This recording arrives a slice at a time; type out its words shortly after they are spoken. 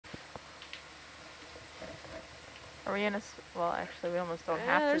Are we in a, well, actually, we almost don't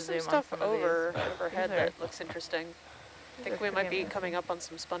have to There's zoom some on stuff some of overhead these that looks interesting. I think we might be coming up on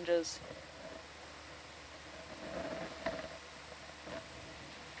some sponges.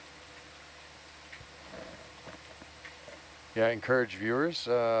 Yeah, I encourage viewers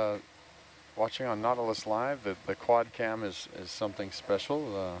watching on Nautilus Live that the quad cam is something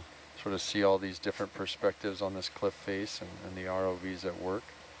special. Sort of see all these different perspectives on this cliff face and the ROVs at work.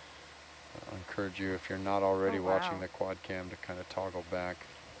 I encourage you, if you're not already watching the quad cam, to kind of toggle back.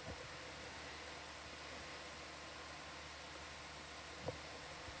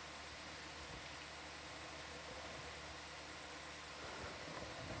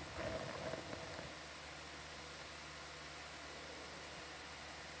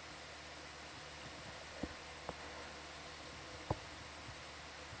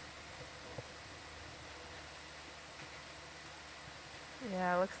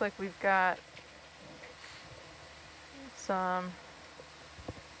 Yeah, it looks like we've got some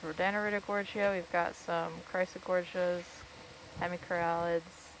Rhodaniridigorgia, we've got some chrysogorgias, hemicorallids,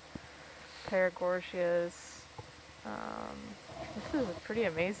 Paragorgias. This is pretty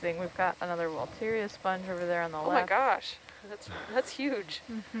amazing. We've got another walteria sponge over there on the left. Oh my gosh, that's huge.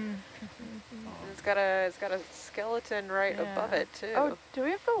 It's got a skeleton right above it too. Oh, do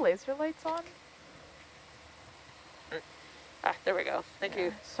we have the laser lights on? Ah, there we go. Thank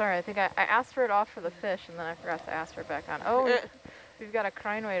you. Sorry, I think I asked for it off for the fish, and then I forgot to ask for it back on. Oh, we've got a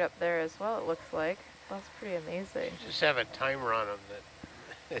crinoid up there as well, it looks like. That's pretty amazing. Just have a timer on them that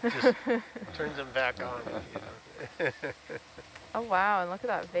it just turns them back on. You know? Oh, wow, and look at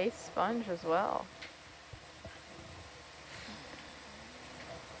that vase sponge as well.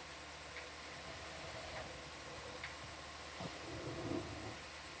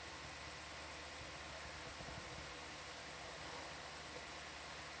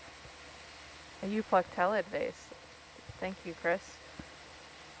 A euplectillid vase. Thank you, Chris.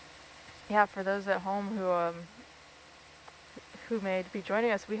 Yeah, for those at home who may be joining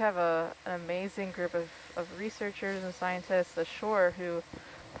us, we have an amazing group of researchers and scientists ashore who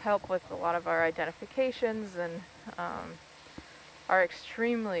help with a lot of our identifications and are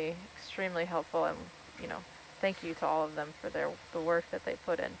extremely helpful. And thank you to all of them for the work that they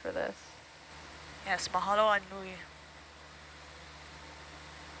put in for this. Yes, mahalo and nui.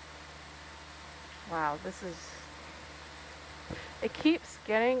 Wow, this is, it keeps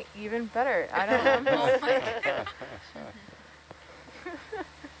getting even better. I don't know.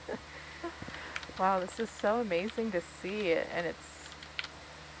 Wow, this is so amazing to see it, and it's...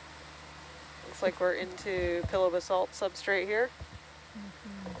 Looks like we're into pillow basalt substrate here.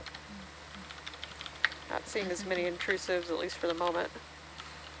 Not seeing as many intrusives, at least for the moment.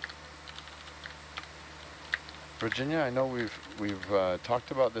 Virginia, I know we've talked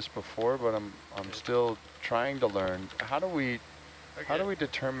about this before, but I'm still trying to learn. How do we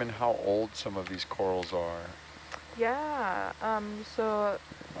determine how old some of these corals are? Yeah, so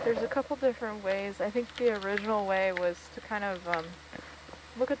there's a couple different ways. I think the original way was to kind of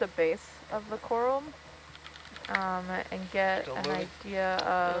look at the base of the coral and get an idea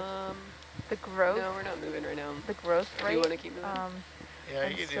of the growth. No, we're not moving right now. The growth rate. Do you want to keep moving? Yeah,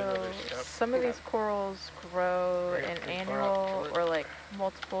 you can do another step. Some of these corals grow in annual or like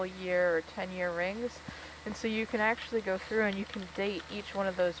multiple year or 10-year rings. And so you can actually go through and you can date each one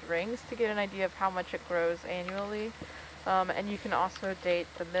of those rings to get an idea of how much it grows annually. And you can also date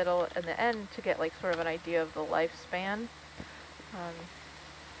the middle and the end to get like sort of an idea of the lifespan.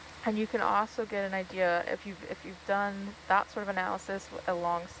 And you can also get an idea if you've done that sort of analysis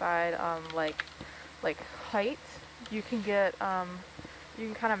alongside like height, you can get you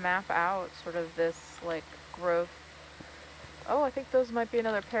can kind of map out sort of this like growth. Oh, I think those might be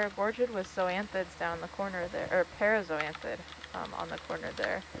another paragorgid with zoanthids down the corner there, or parazoanthid on the corner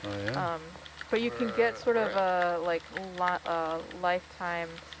there. Oh, yeah. But you can get sort of a like lifetime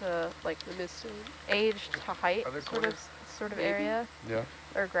to like age to height sort of area. Yeah.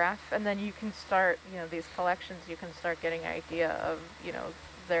 Or graph, and then you can start, these collections, you can start getting an idea of,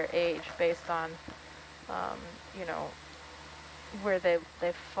 their age based on, where they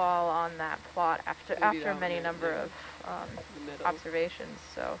fall on that plot after many number of observations.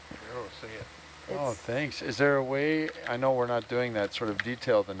 So. I don't see it. Oh, thanks. Is there a way, I know we're not doing that sort of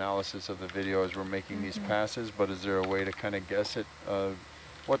detailed analysis of the video as we're making these passes, but is there a way to kind of guess it?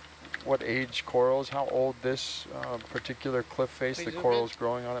 What age corals, how old this particular cliff face, the corals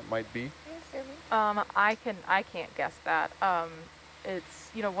growing on it might be? I can't guess that. It's,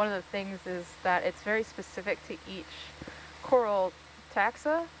 one of the things is that it's very specific to each coral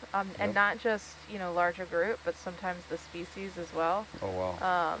taxa, and not just, larger group, but sometimes the species as well. Oh,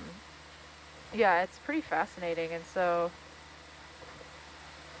 wow. yeah, it's pretty fascinating. And so,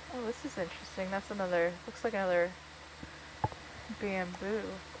 oh, this is interesting. That's another, looks like another bamboo.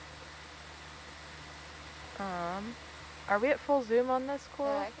 Are we at full zoom on this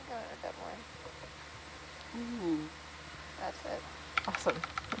coral? Yeah, I can go in a bit more. Ooh. That's it. Awesome.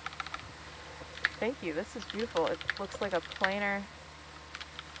 Thank you. This is beautiful. It looks like a planar.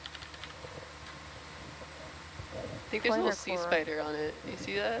 I think there's a little sea spider on it. You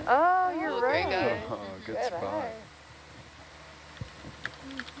see that? Oh, you're Little gray right. guy. Oh, good spot. eye.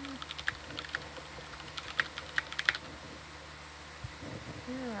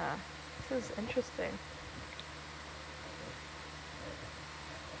 Yeah, this is interesting.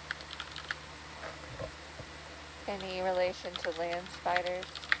 Any relation to land spiders?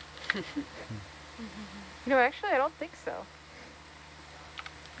 No, actually, I don't think so.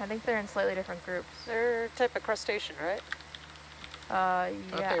 I think they're in slightly different groups. They're a type of crustacean, right? I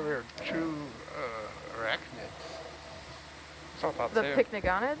thought Yeah. they were true arachnids. So I thought The too.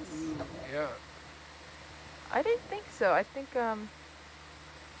 pycnogonids? Yeah. I didn't think so. I think, well,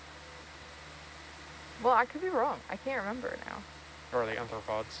 I could be wrong. I can't remember now. Or the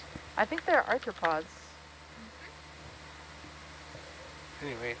arthropods. I think they're arthropods.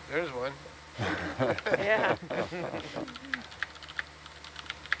 Anyway, there's one. Yeah.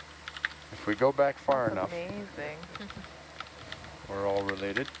 If we go back far That's enough, amazing. we're all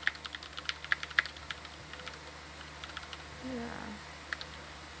related. Yeah.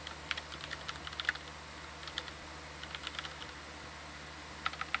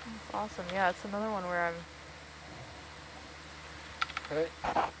 That's awesome. Yeah, it's another one where I'm Right.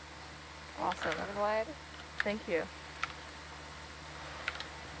 awesome. Seven wide. Thank you.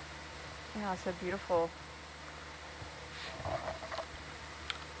 Yeah, so beautiful.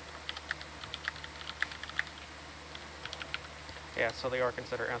 Yeah, so they are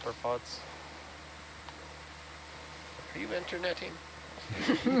considered arthropods. Are you interneting?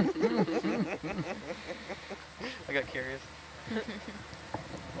 I got curious.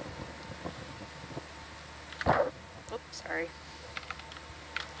 Oops, sorry.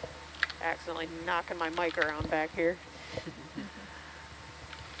 Accidentally knocking my mic around back here.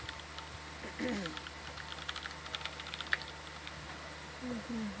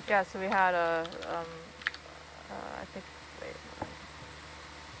 Yeah, so we had a, I think, wait,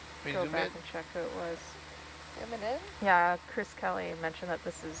 We go zoom back in? and check who it was. Zooming in. Yeah, Chris Kelly mentioned that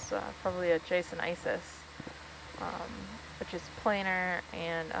this is probably a Jasonisis, which is planar,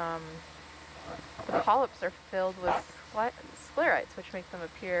 and the polyps are filled with sclerites, which make them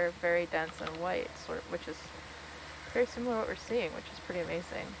appear very dense and white, which is very similar to what we're seeing, which is pretty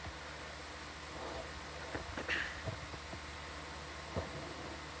amazing.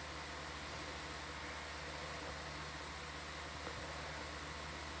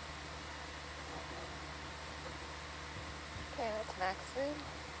 Okay, that's max zoom.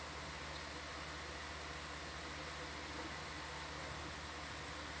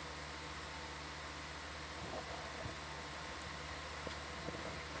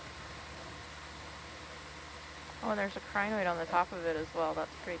 Oh, and there's a crinoid on the top of it as well.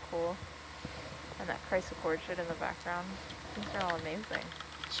 That's pretty cool. And that chrysogorgid in the background. These are all amazing.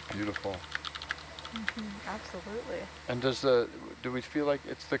 It's beautiful. Absolutely. And do we feel like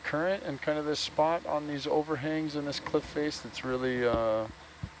it's the current and kind of this spot on these overhangs in this cliff face that's really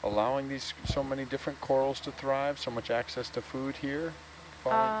allowing these so many different corals to thrive, so much access to food here?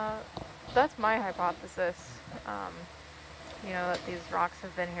 That's my hypothesis. You know, that these rocks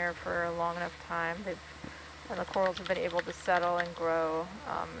have been here for a long enough time. And the corals have been able to settle and grow,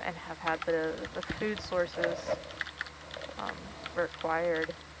 and have had the food sources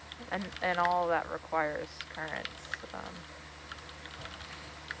required, and all of that requires currents.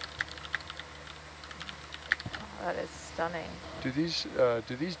 That is stunning. Do these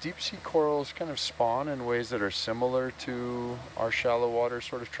deep sea corals kind of spawn in ways that are similar to our shallow water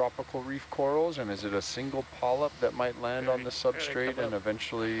sort of tropical reef corals? And is it a single polyp that might land on the substrate and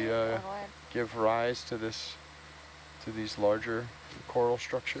eventually give rise to these larger coral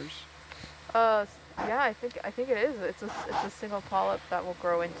structures? Yeah, I think it is. It's a single polyp that will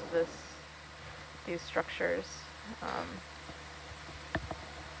grow into these structures.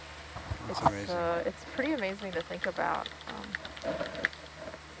 That's amazing. It's pretty amazing to think about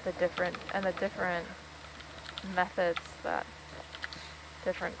the different methods that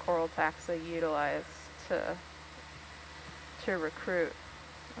different coral taxa utilize to recruit.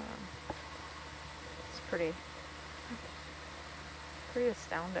 It's pretty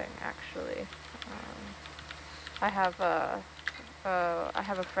astounding, actually. I have a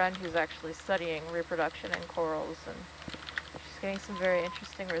friend who's actually studying reproduction in corals, and she's getting some very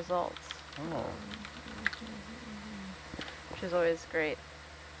interesting results. Oh. Which is always great.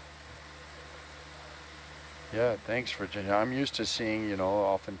 Yeah, thanks, Virginia. I'm used to seeing, you know,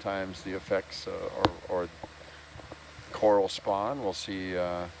 oftentimes the effects or coral spawn. We'll see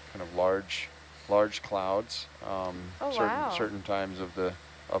kind of large clouds. Oh, certain wow. certain times of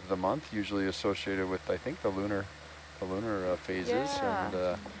the month, usually associated with, I think, the lunar phases, Yeah. and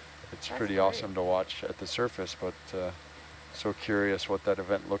it's That's pretty great. awesome to watch at the surface. But so curious what that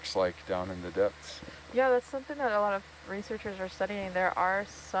event looks like down in the depths. Yeah, that's something that a lot of researchers are studying. There are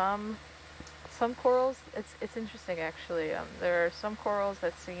some corals. It's interesting actually. There are some corals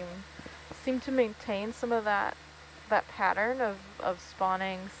that seem to maintain some of that pattern of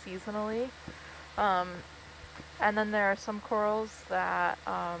spawning seasonally, and then there are some corals that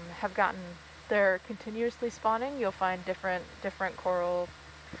they're continuously spawning. You'll find different coral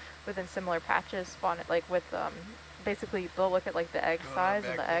within similar patches spawn it, like with basically they'll look at like the egg Going on size,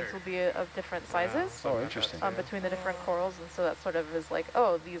 and back the eggs there. will be of different sizes. Oh, interesting. Between the different corals, and so that sort of is like,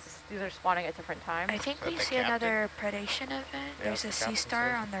 oh, these are spawning at different times. I think Is that we the see captain? another predation event. Yeah, There's a the sea captain star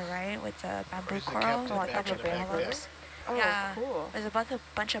said. on the right with the bamboo Where's the coral, captain like back a in the back there? polyps. Oh, Yeah. cool. There's a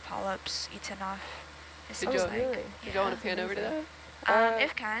bunch of polyps eaten off. It Did seems you- like. Really? Did y'all want to pan over to that?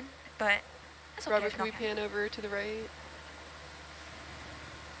 If can, but that's okay. Robert, if can we not pan over to the right?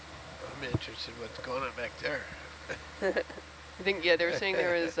 I'm interested what's going on back there. I think, yeah, they were saying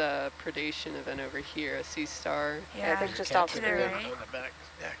there was a predation event over here, a sea star. Yeah, I think just Captain off to the the screen. right. on the back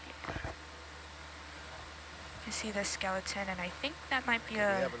deck. You can see the skeleton, and I think that might be We a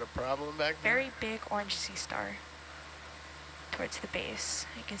having a problem back there? very big orange sea star towards the base.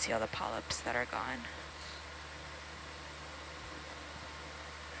 You can see all the polyps that are gone.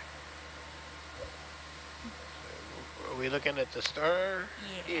 Are we looking at the star?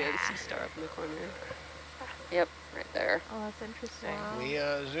 Yeah, the sea star up in the corner. Yep, right there. Oh, that's interesting. Wow.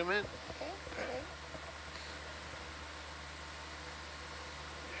 Can we zoom in? Okay.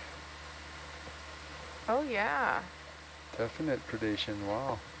 Oh yeah, Definite predation.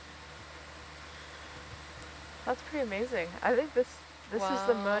 Wow. that's pretty amazing. I think this is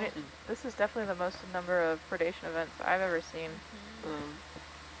Wow. this is definitely the most number of predation events I've ever seen.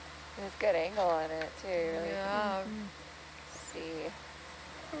 There's good angle on it too. Really Yeah. see.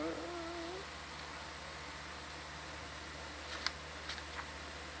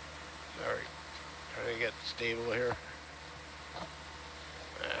 Sorry. Trying to get stable here.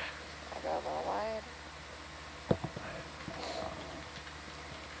 I go a little wide.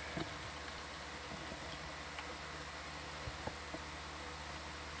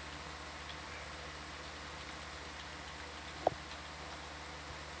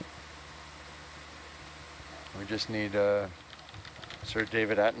 We just need Sir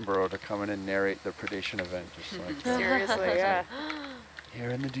David Attenborough to come in and narrate the predation event, just like that. Seriously, yeah.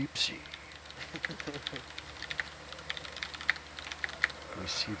 Here in the deep sea. We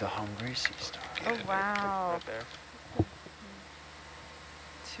see the hungry sea star. Oh wow. Right there.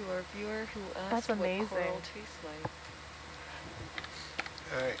 To our viewer who That's asked what amazing. coral tastes like.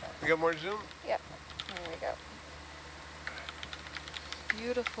 All right, we got more zoom? Yep. There we go.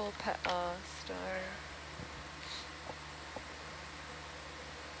 Beautiful star.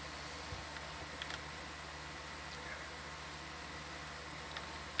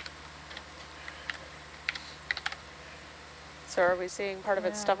 So are we seeing part of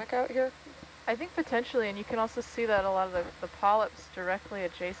its Yeah. stomach out here? I think potentially, and you can also see that a lot of the polyps directly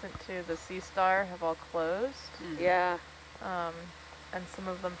adjacent to the sea star have all closed. Yeah. And some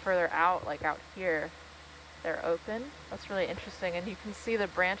of them further out, like out here, they're open. That's really interesting, and you can see the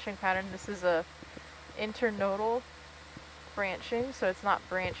branching pattern. This is a internodal branching, so it's not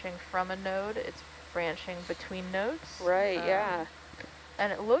branching from a node, it's branching between nodes. Right, yeah.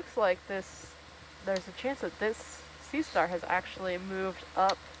 And it looks like there's a chance that this sea star has actually moved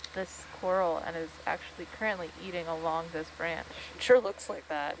up this coral and is actually currently eating along this branch. Sure looks like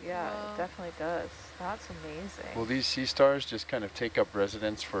that. Yeah, Wow. it definitely does. That's amazing. Will these sea stars just kind of take up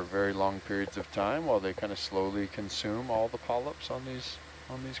residence for very long periods of time while they kind of slowly consume all the polyps on these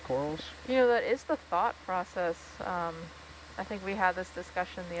corals? You know, that is the thought process. I think we had this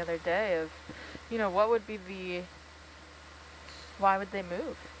discussion the other day of, you know, what would be why would they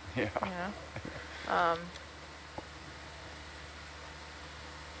move? Yeah. You know?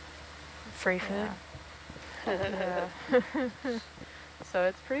 Free food. Yeah. So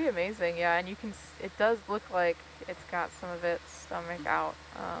it's pretty amazing, yeah, and you can, it does look like it's got some of its stomach out.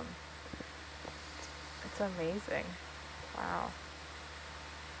 It's amazing. Wow.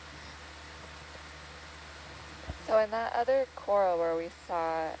 So in that other coral where we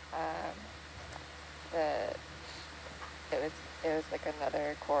saw it was it was like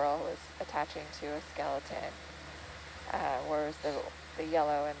another coral was attaching to a skeleton, where it was the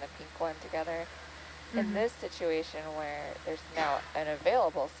yellow and the pink one together. In this situation where there's now an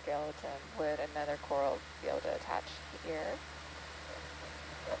available skeleton, would another coral be able to attach here?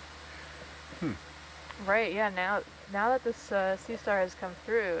 Right, yeah, now that this sea star has come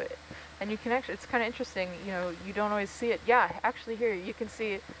through, and you can actually, it's kind of interesting, you know, you don't always see it. Yeah, actually here you can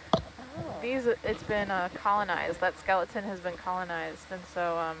see these, it's been colonized. That skeleton has been colonized, and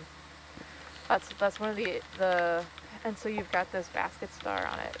so that's one of the and so you've got this basket star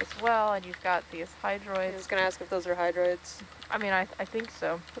on it as well, and you've got these hydroids. I was gonna ask if those are hydroids. I mean, I think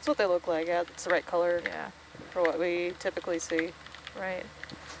so. That's what they look like. Yeah, it's the right color. Yeah. For what we typically see. Right.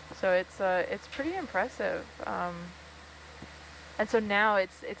 So it's pretty impressive. And so now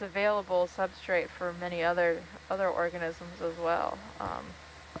it's available substrate for many other organisms as well.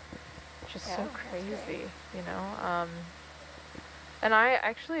 Which is so crazy, you know. And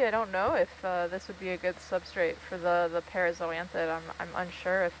I don't know if this would be a good substrate for the parazoanthid. I'm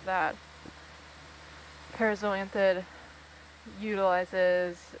unsure if that parazoanthid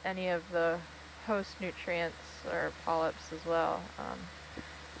utilizes any of the host nutrients or polyps as well.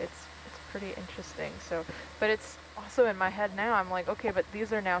 It's pretty interesting. So, but it's also in my head now. I'm like, okay, but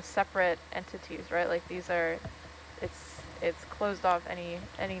these are now separate entities, right? Like these are, it's closed off any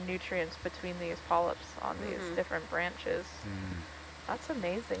nutrients between these polyps on these different branches. That's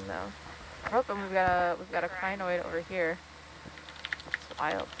amazing, though. Oh, and we've got a crinoid over here. It's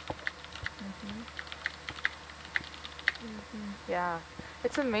wild. Yeah,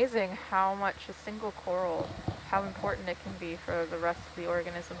 it's amazing how much a single coral, how important it can be for the rest of the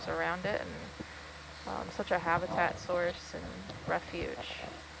organisms around it, and such a habitat source and refuge.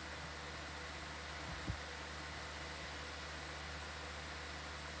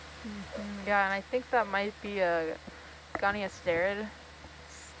 Yeah, and I think that might be a Goniasterid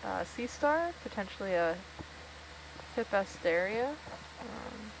sea star, potentially a Hippasteria.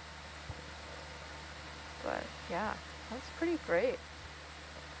 But yeah, that's pretty great.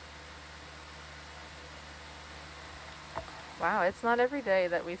 Wow, it's not every day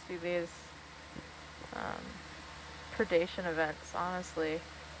that we see these predation events, honestly.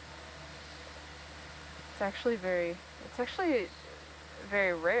 It's actually very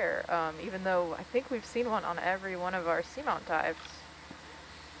rare, even though I think we've seen one on every one of our seamount dives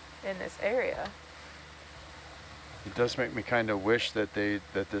in this area. It does make me kind of wish that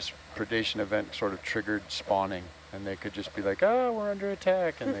this predation event sort of triggered spawning, and they could just be like, oh, we're under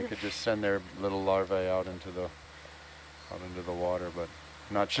attack, and they could just send their little larvae out into the water, but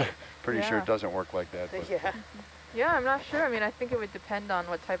not sure, pretty sure it doesn't work like that. But Yeah, I'm not sure. I mean, I think it would depend on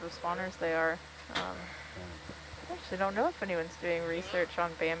what type of spawners they are. I actually don't know if anyone's doing research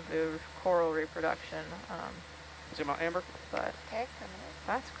on bamboo coral reproduction. Zoom out, Amber. But Okay,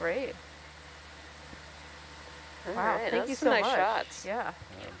 that's great. all Wow, right, thank you that's so some nice much. shots. Yeah.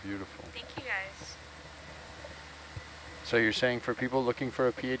 Beautiful. Thank you guys. So you're saying for people looking for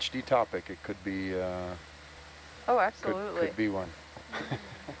a PhD topic, it could be Oh, absolutely. could be one.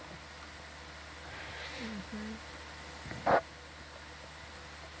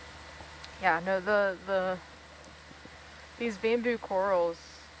 Yeah, no, these bamboo corals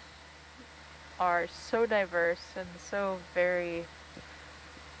are so diverse and so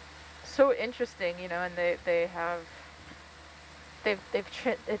interesting, you know, and it's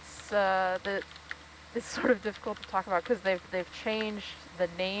sort of difficult to talk about because they've changed the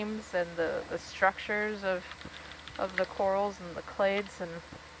names and the structures of the corals and the clades, and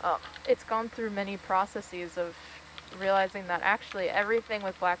it's gone through many processes of realizing that actually everything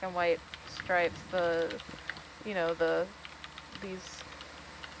with black and white stripes, these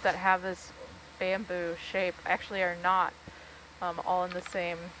that have this bamboo shape actually are not all in the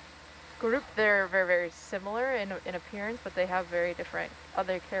same group. They're very, very similar in appearance, but they have very different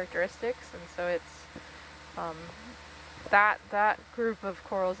other characteristics, and so it's that group of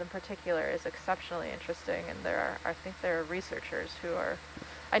corals in particular is exceptionally interesting, and I think there are researchers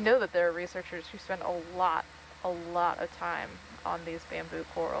I know that there are researchers who spend a lot of time on these bamboo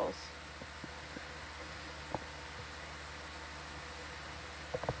corals.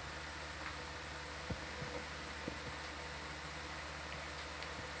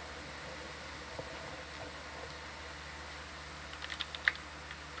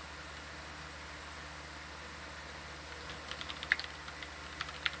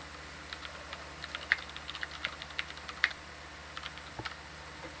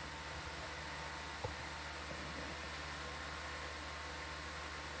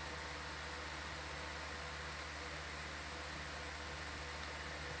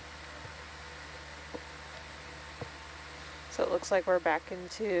 looks like we're back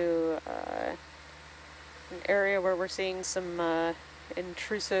into an area where we're seeing some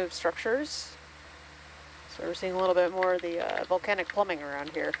intrusive structures. So we're seeing a little bit more of the volcanic plumbing around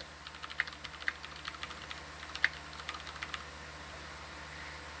here.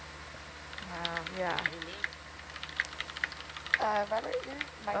 Wow, yeah. Robert, your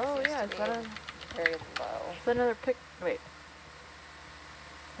mic Oh seems yeah, to is that be very low. is that another pic? Wait.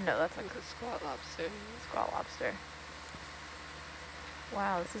 No, that's It's a squat lobster. squat lobster.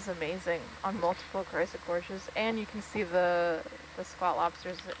 Wow, this is amazing. On multiple chrysogorgids, and you can see the squat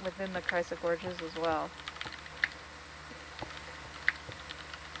lobsters within the chrysogorgids as well.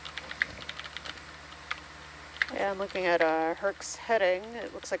 Yeah, I'm looking at Herc's heading.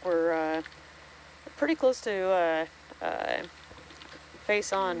 It looks like we're pretty close to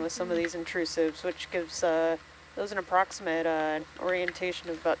face on with some of these intrusives, which gives those an approximate orientation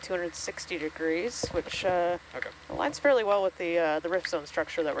of about 260 degrees, which aligns fairly well with the rift zone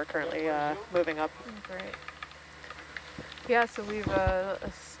structure that we're currently moving up. Great. Yeah, so we've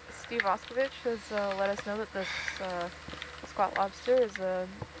Steve Oskovich has let us know that this squat lobster is a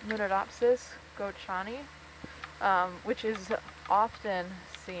Rhodaniridigorgia gochani, which is often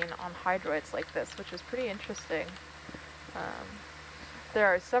seen on hydroids like this, which is pretty interesting. There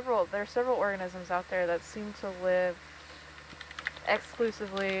are several organisms out there that seem to live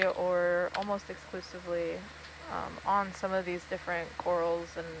exclusively or almost exclusively on some of these different corals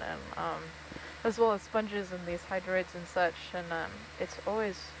and as well as sponges and these hydroids and such. And it's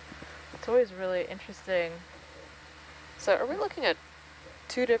always really interesting. So are we looking at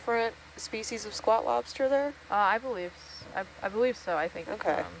two different species of squat lobster there? I believe so. I think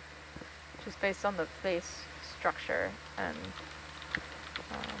okay. Just based on the face structure and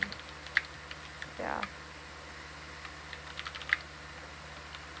yeah.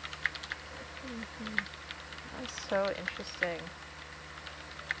 That's so interesting.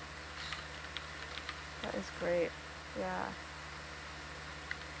 That is great. Yeah.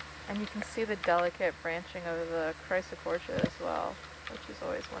 And you can see the delicate branching of the chrysogorgia as well, which is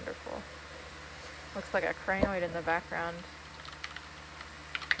always wonderful. Looks like a crinoid in the background,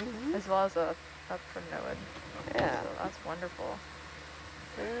 as well as a primnoid. Yeah. So that's wonderful.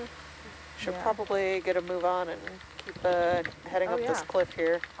 Should probably get a move on and keep heading up this cliff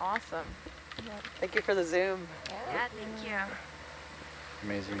here. Awesome. Yep. Thank you for the zoom. Yeah, thank you.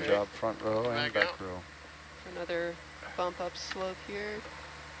 Amazing job, front row and back row. Another bump up slope here.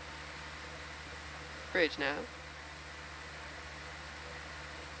 Bridge now.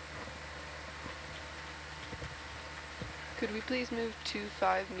 Could we please move to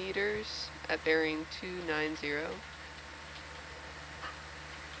 5 meters at bearing 290?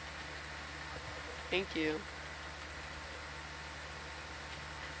 Thank you.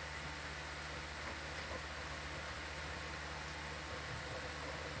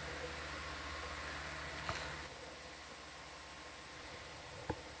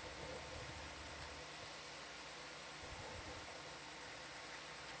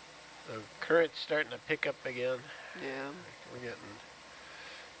 The current's starting to pick up again. Yeah. We're getting...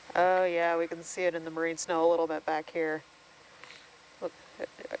 Oh yeah, we can see it in the marine snow a little bit back here. Look,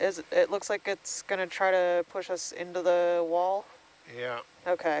 it looks like it's gonna try to push us into the wall. Yeah.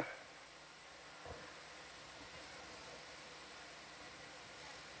 Okay.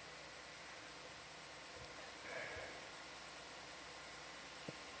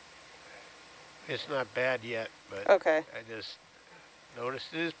 It's not bad yet, but okay. I just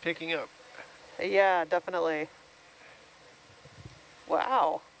noticed it is picking up. Yeah, definitely.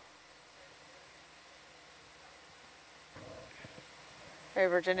 Wow. Hey,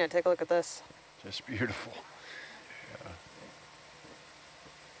 Virginia, take a look at this. Just beautiful. Yeah.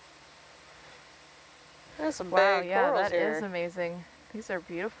 There's some Wow, big yeah, corals that here. is amazing. These are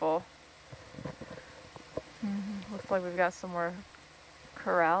beautiful. Looks like we've got some more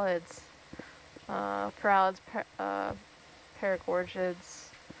corallids. Corallids, paragorgids.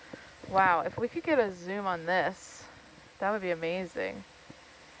 Wow, if we could get a zoom on this, that would be amazing.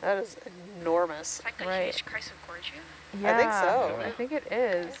 That is enormous. It's like a Right. huge chrysogorgia. Yeah, I think so. I think it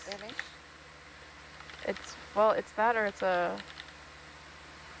is. Really? It's, well, it's that or it's a...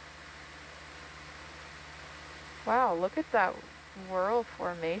 Wow, look at that whorl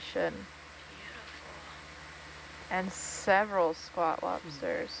formation. Beautiful. And several squat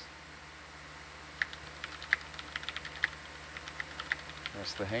lobsters.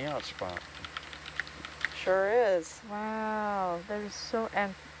 That's the hangout spot. Sure is. Wow, there's so,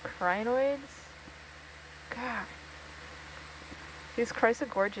 and crinoids? God. These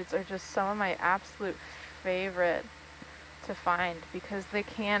chrysogorgids are just some of my absolute favorite to find because they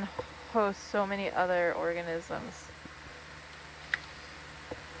can host so many other organisms.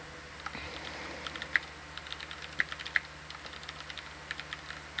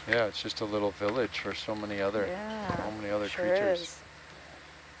 Yeah, it's just a little village for so many other Sure creatures. is.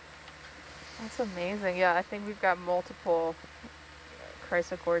 That's amazing. Yeah, I think we've got multiple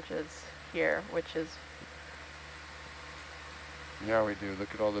chrysogorgids here, which is Yeah, we do.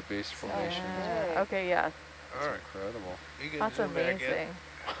 Look at all the base formations. big. okay. Yeah, It's All right. incredible. You can that's zoom back in. amazing.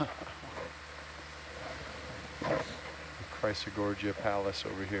 Chrysogorgia palace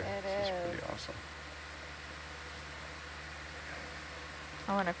over here. It This is is. pretty awesome.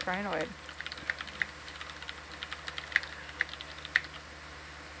 Oh, and a crinoid.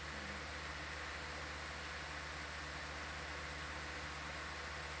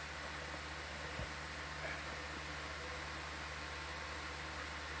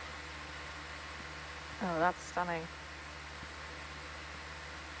 Oh, that's stunning.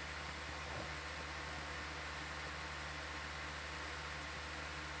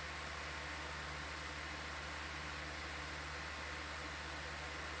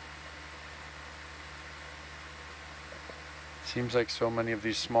 Seems like so many of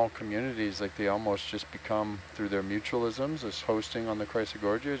these small communities, like they almost just become, through their mutualisms, as hosting on the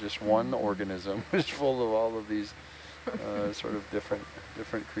Chrysogorgia, just one organism is full of all of these sort of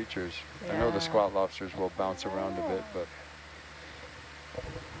different creatures. I know the Yeah. squat lobsters will bounce around a bit, but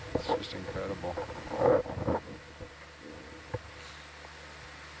it's just incredible.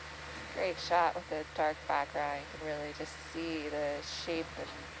 Great shot with the dark background. You can really just see the shape and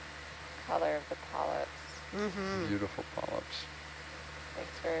color of the polyps. Mm-hmm. Beautiful polyps.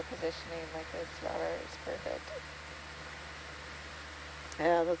 Thanks for positioning like this, Robert. It's perfect.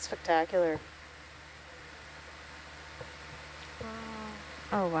 Yeah, that's spectacular.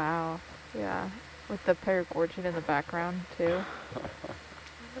 Oh wow. Yeah, with the paragorgid in the background too.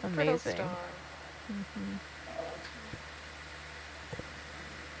 The brittle Amazing. star. Mm-hmm.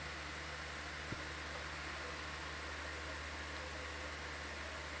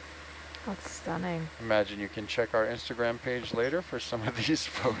 That's stunning. Imagine you can check our Instagram page later for some of these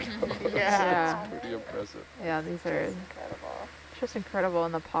photos. Yeah. It's pretty impressive. Yeah, these are It's incredible. just incredible,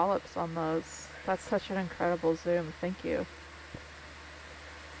 and the polyps on those. That's such an incredible zoom. Thank you.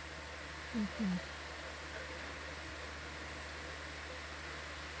 Mm-hmm.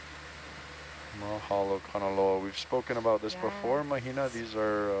 Mahalo Kanaloa. We've spoken about this before, Mahina. These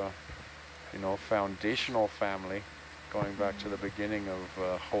are, you know, foundational family, going back to the beginning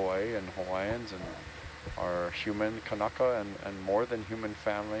of Hawaii and Hawaiians and our human Kanaka and more than human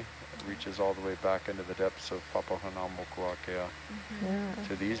family. It reaches all the way back into the depths of Papahanaumokuakea Yeah.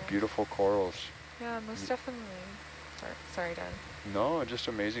 to these beautiful corals. Yeah, most definitely. Sorry, Dan. No, just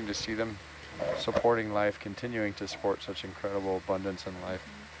amazing to see them supporting life, continuing to support such incredible abundance in life.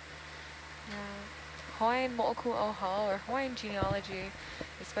 Yeah. Hawaiian mo'oku oha, or Hawaiian genealogy,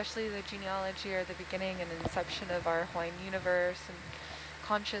 especially the genealogy or the beginning and inception of our Hawaiian universe and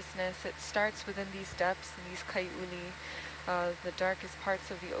consciousness, it starts within these depths and these kai'uli, the darkest parts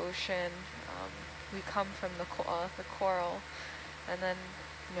of the ocean. We come from the ko'a, the coral, and then,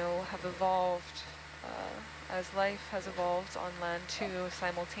 you know, have evolved as life has evolved on land too,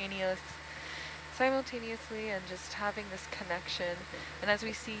 simultaneously, and just having this connection. And as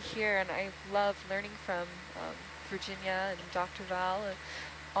we see here, and I love learning from Virginia and Dr. Val,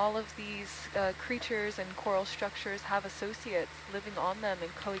 all of these creatures and coral structures have associates living on them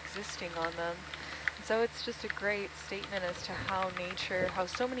and coexisting on them. And so it's just a great statement as to how nature, how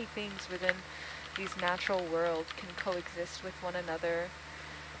so many things within these natural worlds can coexist with one another.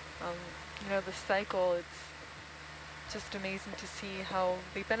 You know, the cycle, it's just amazing to see how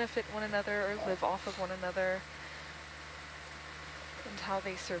they benefit one another or live off of one another, and how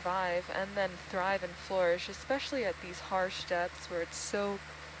they survive and then thrive and flourish, especially at these harsh depths where it's so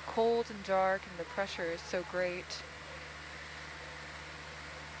cold and dark and the pressure is so great.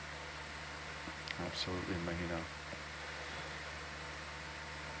 Absolutely, Mahina.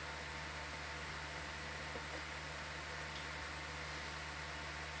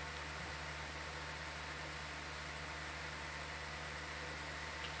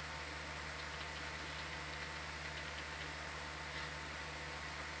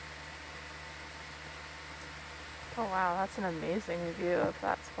 Oh wow, that's an amazing view of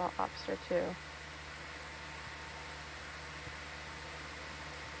that spot lobster too.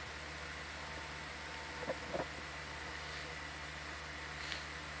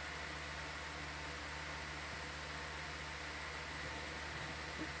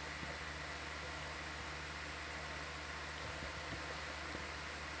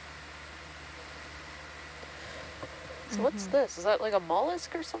 So what's this? Is that like a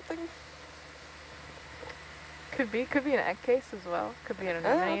mollusk or something? Could be an egg case as well. Could be an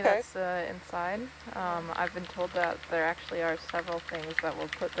anemone okay. that's inside. I've been told that there actually are several things that will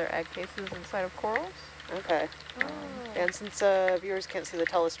put their egg cases inside of corals. Okay. And since viewers can't see the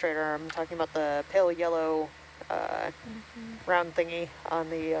telestrator, I'm talking about the pale yellow round thingy on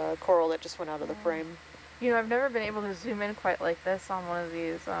the coral that just went out of the frame. You know, I've never been able to zoom in quite like this on one of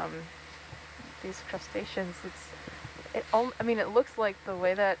these crustaceans. I mean, it looks like the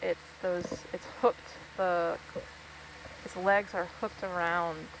way that it's hooked. Its legs are hooked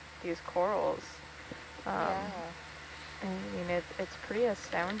around these corals. And I mean, it's pretty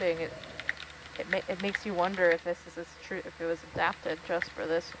astounding. It makes you wonder if this is true, if it was adapted just for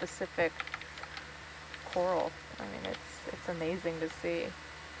this specific coral. I mean, it's amazing to see.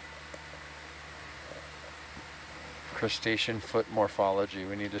 Crustacean foot morphology.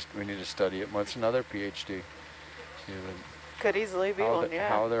 We need to study it. What's another PhD? Could easily be one, yeah.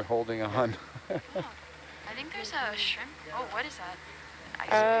 How they're holding on. I think there's a shrimp. Oh, what is that?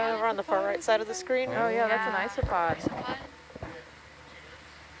 We're on the far right side of the screen. Oh yeah, that's an isopod.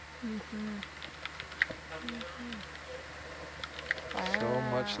 So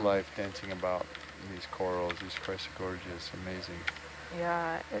much life dancing about in these corals, these chrysogorgids. Amazing.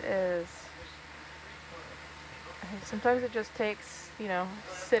 Yeah, it is. Sometimes it just takes, you know,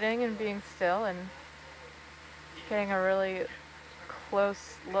 sitting and being still and getting a really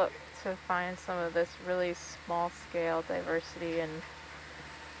close look to find some of this really small scale diversity. And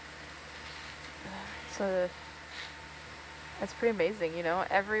so it's pretty amazing, you know.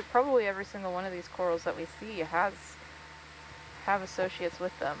 Probably every single one of these corals that we see have associates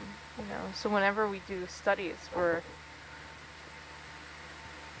with them, you know. So whenever we do studies, we're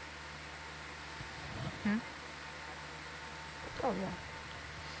oh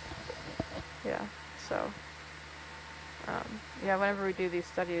yeah, so yeah, whenever we do these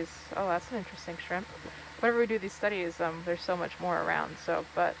studies, oh, that's an interesting shrimp. Whenever we do these studies, there's so much more around. So,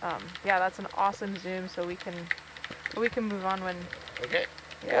 but yeah, that's an awesome zoom. So we can move on when. Okay.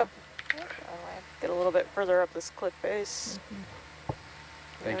 Yep. Get a little bit further up this cliff face.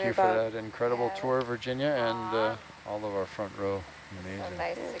 Thank you for that incredible tour, Virginia, and all of our front row. Amazing. So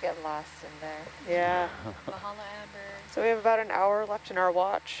nice to get lost in there. Yeah. Mahalo, Amber. So we have about an hour left in our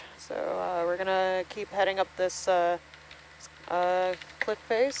watch. So we're gonna keep heading up this cliff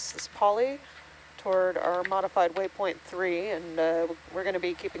face, this poly, toward our modified waypoint 3, and we're gonna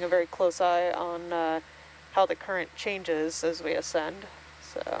be keeping a very close eye on how the current changes as we ascend.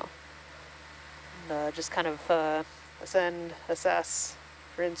 So just kind of ascend, assess,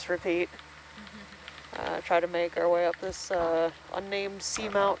 rinse, repeat. Try to make our way up this unnamed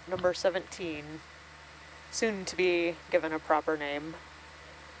seamount number 17, soon to be given a proper name.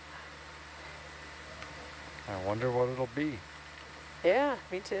 I wonder what it'll be. Yeah,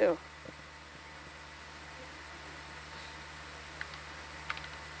 me too.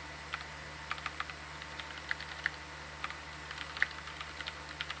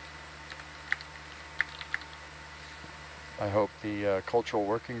 I hope the cultural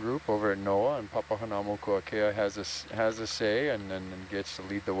working group over at NOAA and Papahānaumokuākea has a say and gets to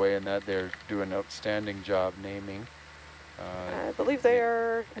lead the way in that. They're doing an outstanding job naming. I believe they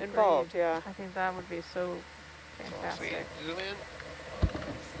are involved, yeah. I think that would be so fantastic.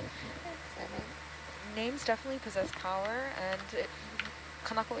 Names definitely possess power, and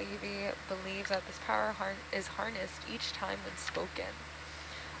Kanakaʻiwi believes that this power is harnessed each time when spoken.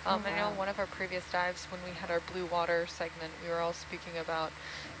 I know one of our previous dives, when we had our blue water segment, we were all speaking about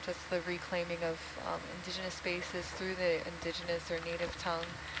just the reclaiming of indigenous spaces through the indigenous or native tongue,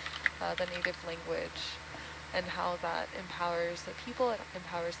 the native language, and how that empowers the people, it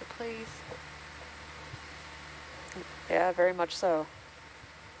empowers the place. Yeah, very much so.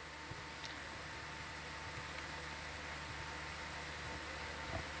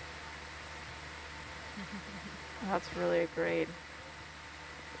 That's really great.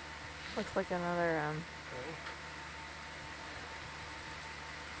 Looks like another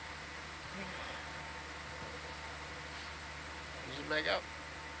Zoom back out.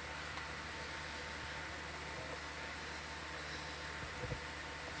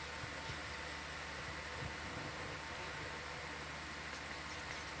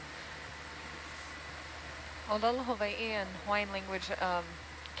 Although Hawaiian Hawaiian language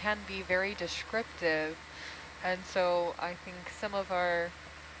can be very descriptive, and so I think some of our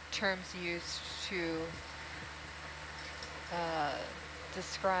terms used to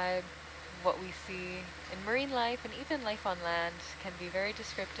describe what we see in marine life and even life on land can be very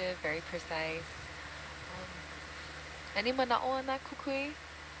descriptive, very precise. Any mana'o on that, Kukui?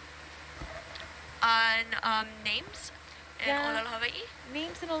 On names, in Olelo, Hawaii?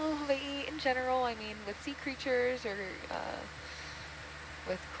 Names in Olelo, Hawaii in general, I mean, with sea creatures or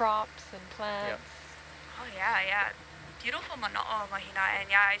with crops and plants. Oh yeah. Beautiful mano'o mahina, and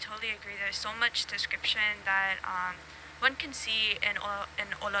yeah, I totally agree. There's so much description that one can see in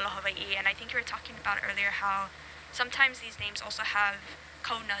Olelo, Hawaii, and I think you were talking about earlier how sometimes these names also have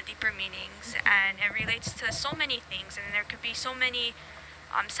kauna, deeper meanings, and it relates to so many things, and there could be so many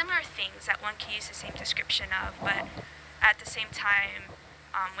similar things that one can use the same description of, but at the same time,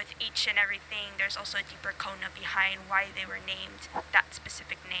 with each and everything, there's also a deeper kauna behind why they were named that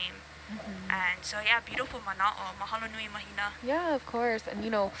specific name. And so yeah, beautiful mana'o, mahalo nui mahina. Yeah, of course. And you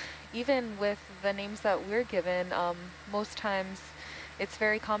know, even with the names that we're given, most times it's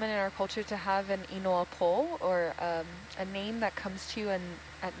very common in our culture to have an inoa po, or a name that comes to you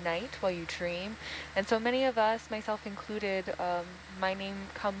at night while you dream. And so many of us, myself included, my name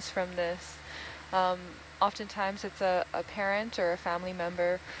comes from this. Oftentimes it's a parent or a family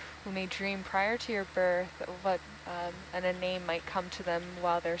member who may dream prior to your birth, and a name might come to them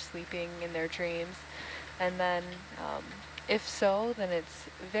while they're sleeping in their dreams. And then if so, then it's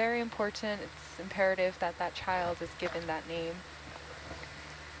very important, it's imperative that that child is given that name.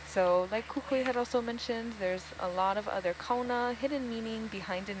 So like Kukui had also mentioned, there's a lot of other kauna, hidden meaning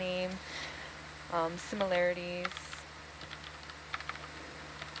behind a name, similarities.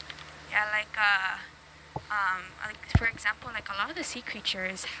 Yeah, like for example, like a lot of the sea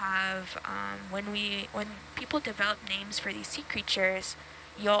creatures have, when people develop names for these sea creatures,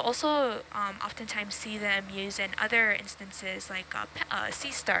 you'll also oftentimes see them used in other instances, like pe'a,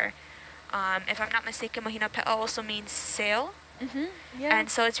 sea star. If I'm not mistaken, mahina, pe'a also means sail. Yeah. And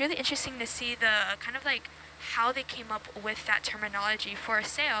so it's really interesting to see the kind of like how they came up with that terminology for a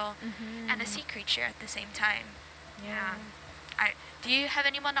sail and a sea creature at the same time. Yeah. Do you have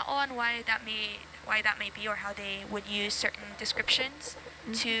any mana'o on why that may be, or how they would use certain descriptions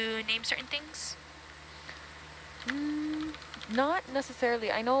to name certain things? Not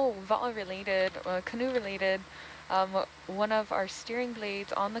necessarily. I know va'a related, canoe related, one of our steering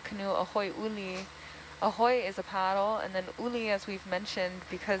blades on the canoe, ahoy uli. Ahoy is a paddle, and then uli, as we've mentioned,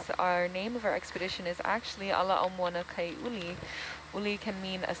 because our name of our expedition is actually ala omwana kai uli. Uli can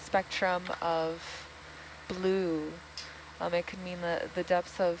mean a spectrum of blue. It could mean the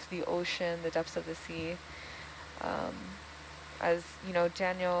depths of the ocean, the depths of the sea. As you know,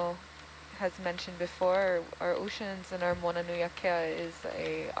 Daniel has mentioned before, our oceans and our Moana Nui Akea is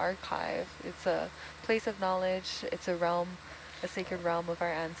a archive. It's a place of knowledge. It's a realm, a sacred realm of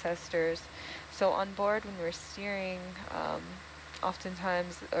our ancestors. So on board, when we're steering,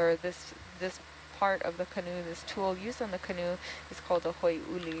 oftentimes, or this part of the canoe, this tool used on the canoe, is called a hoi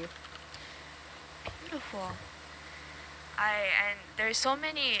uli. Beautiful. And there's so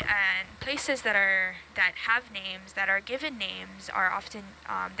many places that have names, that are given names, are often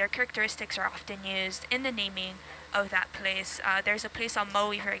their characteristics are often used in the naming of that place. There's a place on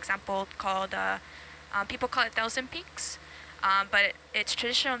Maui, for example, called people call it Thousand Peaks, but its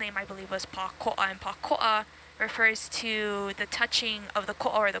traditional name, I believe, was Pako'a, and Pako'a refers to the touching of the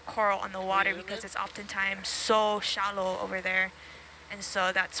ko'a, or the coral, on the water, because it's oftentimes so shallow over there, and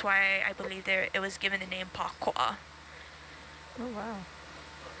so that's why I believe it was given the name Pako'a. Oh, wow.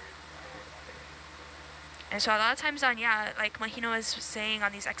 And so a lot of times like Mahino was saying,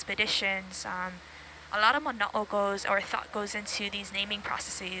 on these expeditions, a lot of mana'o thought goes into these naming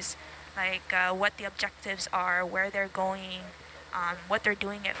processes, like what the objectives are, where they're going, what they're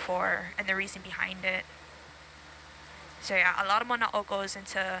doing it for, and the reason behind it. So yeah, a lot of mana'o goes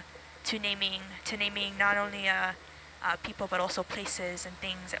into naming not only people, but also places and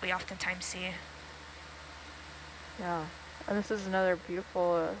things that we oftentimes see. Yeah. And this is another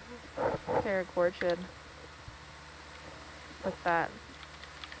beautiful Paragorgid with that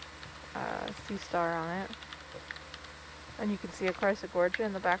sea star on it. And you can see a chrysogorgia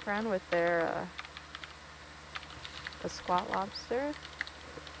in the background with their the squat lobster.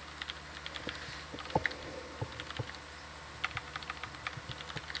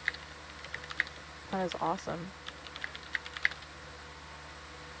 That is awesome.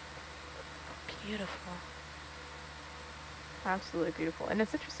 Beautiful. Absolutely beautiful. And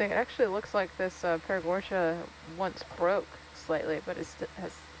it's interesting, it actually looks like this Paragorgia once broke slightly, but it's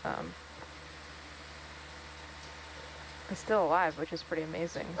still alive, which is pretty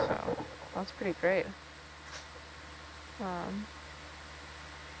amazing. So that's pretty great.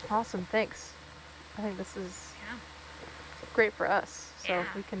 Awesome, thanks. I think this is great for us. So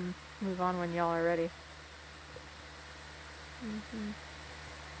we can move on when y'all are ready.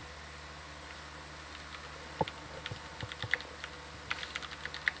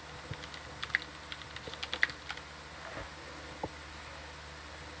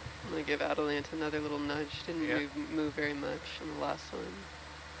 give Adelant another little nudge. Didn't move very much on the last one.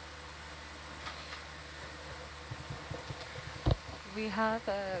 We have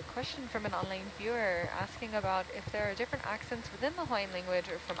a question from an online viewer asking about if there are different accents within the Hawaiian language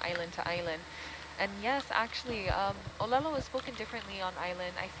or from island to island. And yes, actually, Olelo is spoken differently on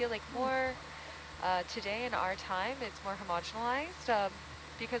island. I feel like more today in our time, it's more homogenized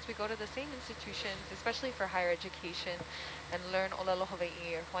because we go to the same institutions, especially for higher education, and learn Olelo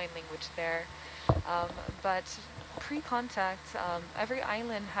Hawaii or Hawaiian language there. But pre-contact, every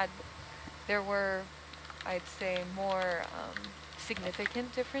island there were, I'd say, more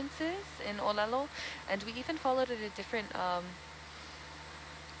significant differences in Olelo, and we even followed a different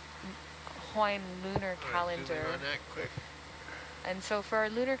Hawaiian lunar calendar. On that quick. And so for our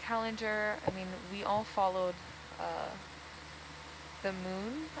lunar calendar, I mean, we all followed the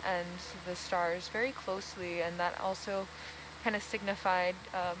moon and the stars very closely, and that also kind of signified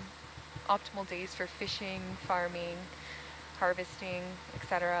optimal days for fishing, farming, harvesting,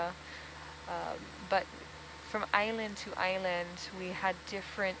 etc. But from island to island, we had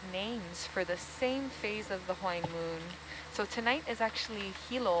different names for the same phase of the Hawaiian moon. So tonight is actually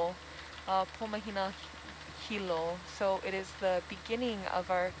Hilo, Pomahina Hilo. So it is the beginning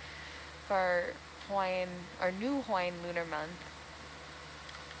of our new Hawaiian lunar month.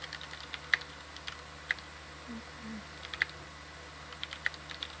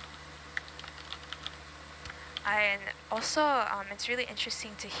 And also, it's really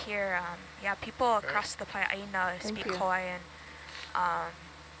interesting to hear, people across the Pai'aina speak Hawaiian.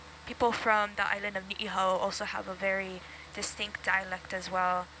 People from the island of Ni'ihau also have a very distinct dialect as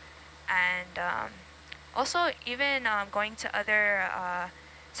well. And also, even going to other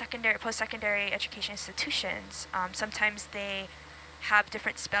post-secondary education institutions, sometimes they have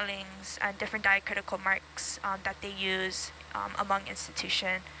different spellings and different diacritical marks that they use among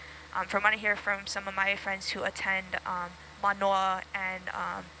institutions. From what I hear from some of my friends who attend Manoa and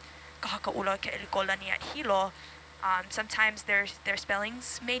Kahakaula Ke'elikolani at Hilo, sometimes their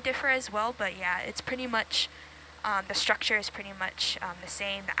spellings may differ as well, but yeah, it's pretty much, the structure is pretty much the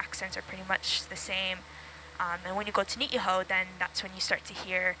same, the accents are pretty much the same. And when you go to Ni'ihau, then that's when you start to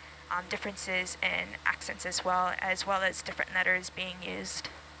hear differences in accents as well as different letters being used.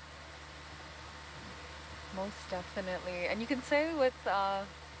 Most definitely. And you can say with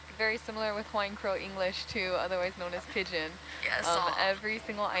very similar with Hawaiian Crow English too, otherwise known as Pidgin. Yes. Every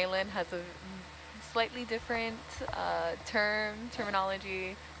single island has a slightly different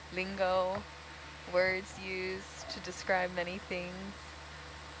terminology, lingo, words used to describe many things.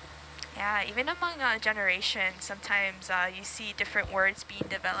 Yeah, even among generations, sometimes you see different words being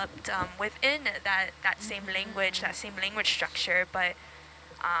developed within that same language, that same language structure, but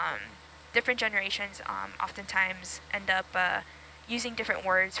different generations oftentimes end up using different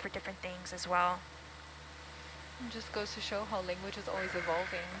words for different things as well. It just goes to show how language is always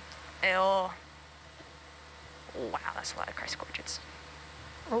evolving. Oh, wow, that's a lot of chrysogorgids.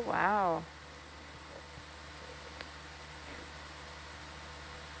 Oh, wow.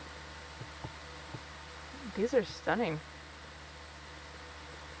 These are stunning.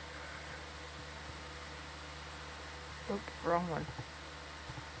 Oop, wrong one.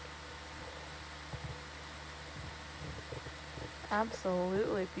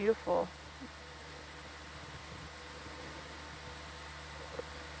 Absolutely beautiful.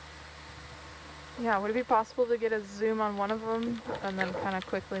 Yeah, would it be possible to get a zoom on one of them and then kind of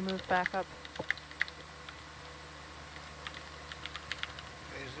quickly move back up? Can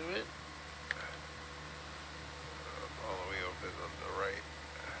you zoom in? All the way over on the right.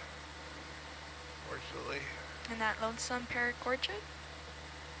 Fortunately. And that lonesome Paracalyphtorphora?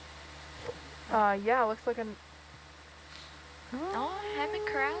 Yeah, it looks like an... Oh,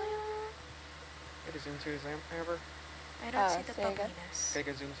 hemicorallium? Get a zoom to Amber. I don't see the say again? bubbliness. Take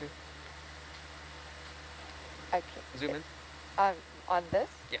a zoom to. I can't. Zoom in. On this?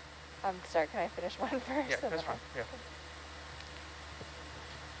 Yeah. Sorry, can I finish one first? Yeah, and that's then fine. Yeah.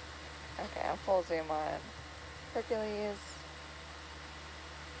 Okay, I'm full zoom on Hercules.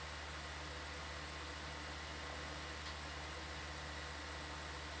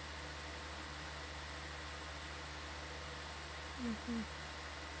 I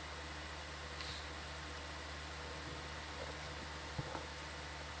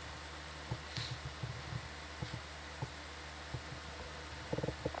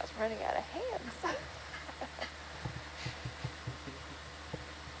was running out of hands.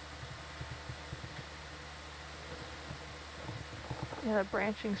 Yeah, the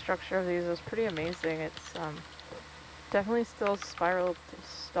branching structure of these is pretty amazing. It's definitely still spiral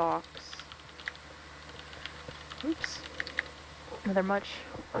stalks. Oops. They're much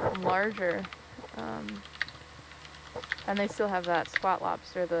larger. And they still have that squat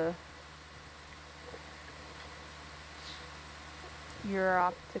lobster, the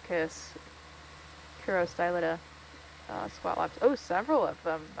Uropticus curostylida squat lobster. Oh, several of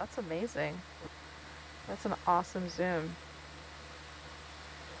them. That's amazing. That's an awesome zoom.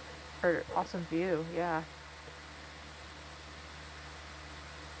 Or awesome view, yeah.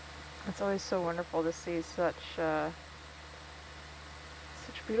 It's always so wonderful to see such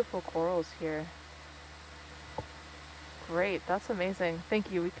beautiful corals here. Great, that's amazing.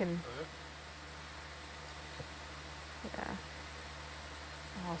 Thank you. We can. Yeah.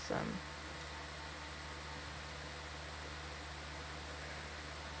 Awesome.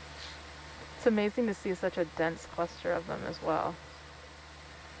 It's amazing to see such a dense cluster of them as well.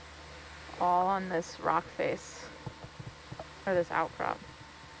 All on this rock face, or this outcrop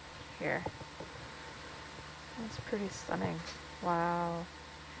here. That's pretty stunning. Wow.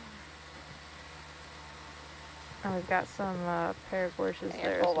 And we've got some Paragorgias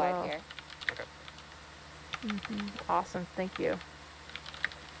there as well. Here. Okay. Awesome, thank you.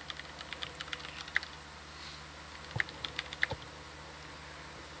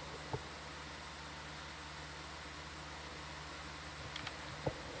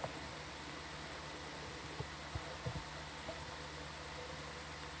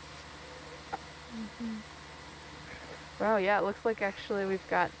 Wow, yeah, it looks like actually we've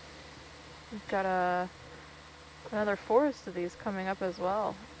got another forest of these coming up as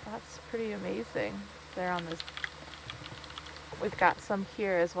well. That's pretty amazing. They're on this. We've got some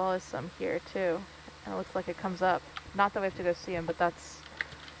here as well as some here too. And it looks like it comes up. Not that we have to go see them, but that's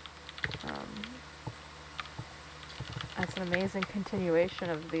an amazing continuation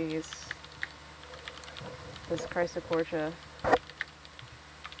of this chrysogorgia.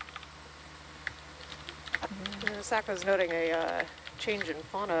 Sacco's noting a change in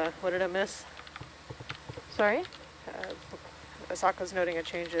fauna. What did I miss? Sorry? Sacco's noting a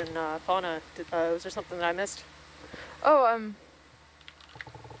change in fauna. Was there something that I missed? Oh,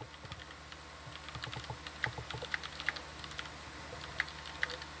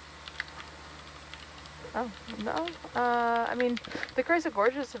 oh, no. I mean, the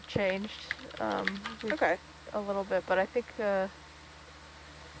chrysogorgids have changed. Okay. A little bit, but I think, I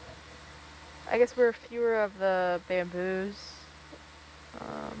guess we're fewer of the bamboos.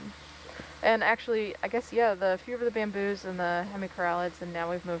 And actually, I guess, yeah, the fewer of the bamboos and the hemicorallids, and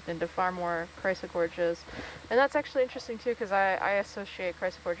now we've moved into far more chrysogorgias. And that's actually interesting too, because I associate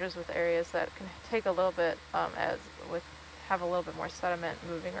chrysogorgias with areas that can take a little bit, have a little bit more sediment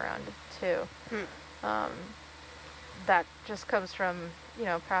moving around too. That just comes from, you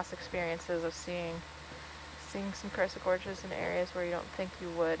know, past experiences of seeing some chrysogorgias in areas where you don't think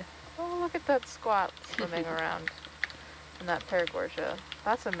you would. Oh, look at that squat swimming around in that Paragorgia.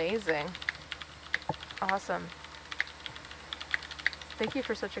 That's amazing. Awesome. Thank you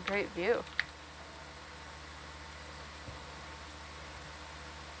for such a great view.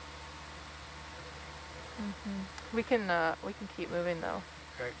 We can keep moving though.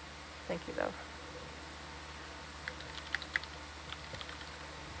 Okay. Thank you though.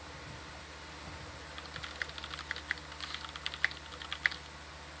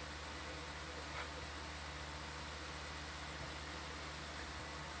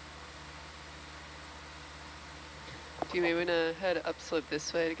 Do you maybe want to head upslope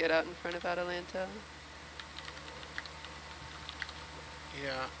this way to get out in front of Atalanta?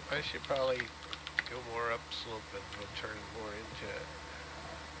 Yeah, I should probably go more upslope and we'll turn more into it.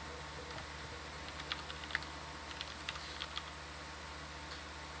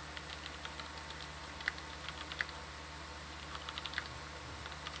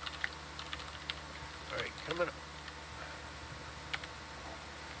 All right, coming up.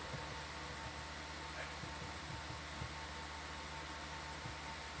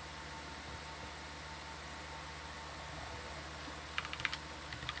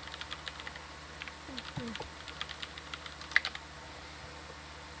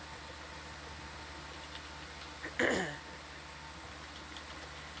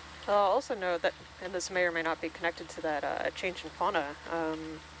 I'll also note that, and this may or may not be connected to that change in fauna,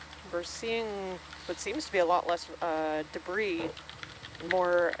 we're seeing what seems to be a lot less debris,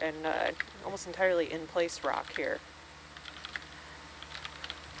 more and almost entirely in place rock here.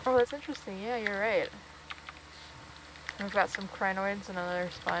 Oh, that's interesting. Yeah, you're right. And we've got some crinoids and another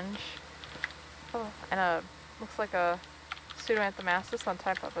sponge. Oh, and looks like a pseudoanthamastus on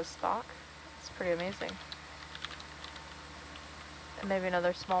top of a stalk. It's pretty amazing. And maybe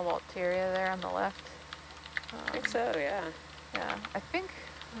another small walteria there on the left. I think so, yeah. Yeah, I think...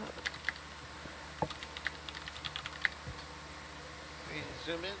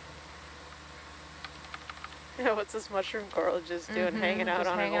 zoom in. Yeah, what's this mushroom coral just doing, hanging out just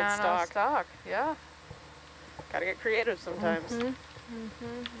on hanging an old out on a stalk? stalk. Yeah. Gotta get creative sometimes.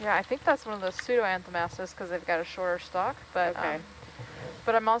 Yeah, I think that's one of those pseudoanthamastus because they've got a shorter stalk. But Okay.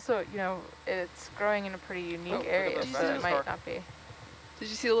 but I'm also, you know, it's growing in a pretty unique look at area, the so vase it might stalk. not be. Did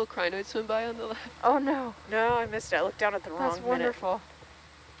you see the little crinoid swim by on the left? Oh no, No, I missed it. I looked down at the wrong that's minute. wonderful.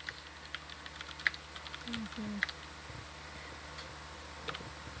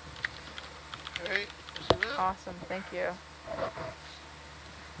 Alright, zoom out. Awesome, thank you.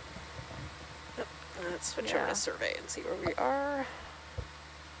 Let's switch over Yeah. to survey and see where we are.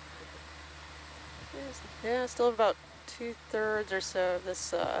 Yeah, still have about 2/3 or so of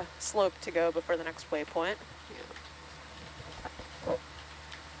this slope to go before the next waypoint.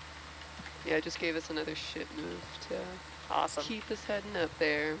 Yeah, it just gave us another ship move to Awesome. keep us heading up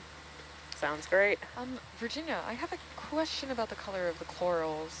there. Sounds great. Virginia, I have a question about the color of the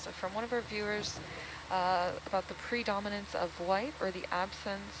corals from one of our viewers about the predominance of white or the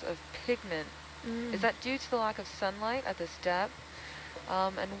absence of pigment. Is that due to the lack of sunlight at this depth?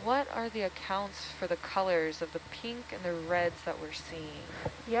 And what are the accounts for the colors of the pink and the reds that we're seeing?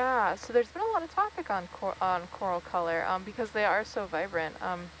 Yeah, so there's been a lot of topic on coral color because they are so vibrant.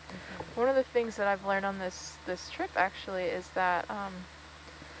 One of the things that I've learned on this trip actually is that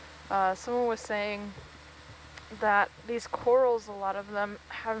someone was saying that these corals, a lot of them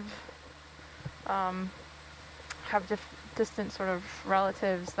have distant sort of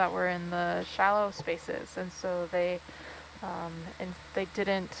relatives that were in the shallow spaces, and so they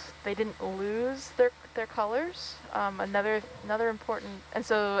didn't lose their colors. Another important, and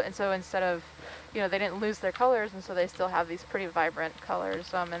so instead of, you know, they didn't lose their colors, and so they still have these pretty vibrant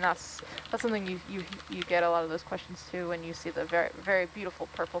colors. And that's something you get a lot of those questions too when you see the very, very beautiful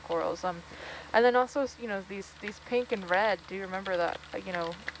purple corals. And then also, you know, these pink and red. Do you remember that? You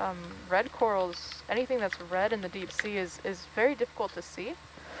know, red corals, anything that's red in the deep sea is very difficult to see.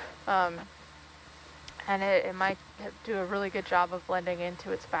 And it might do a really good job of blending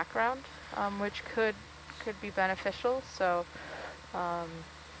into its background, which could be beneficial. So,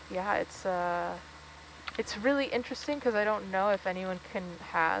 yeah, it's really interesting because I don't know if anyone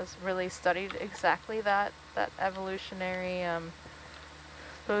has really studied exactly that evolutionary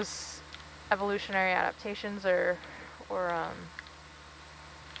those evolutionary adaptations or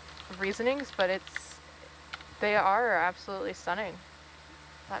reasonings, but they are absolutely stunning.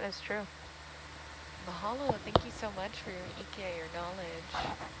 That is true. Mahalo, thank you so much for your ike, your knowledge.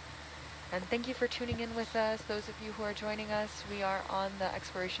 And thank you for tuning in with us. Those of you who are joining us, we are on the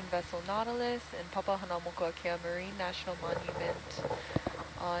exploration vessel Nautilus in Papahanaumokuakea Marine National Monument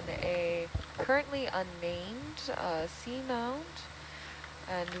on a currently unnamed seamount.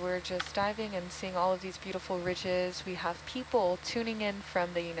 And we're just diving and seeing all of these beautiful ridges. We have people tuning in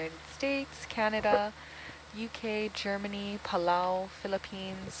from the United States, Canada, UK, Germany, Palau,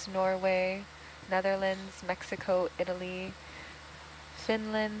 Philippines, Norway, Netherlands, Mexico, Italy,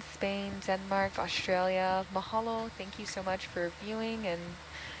 Finland, Spain, Denmark, Australia. Mahalo, thank you so much for viewing and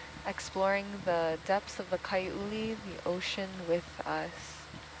exploring the depths of the Kaiuli, the ocean with us.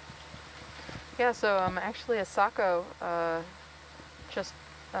 Yeah, so actually a Sacco just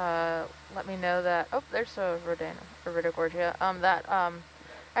let me know that, oh, there's a Rhodaniridigorgia, that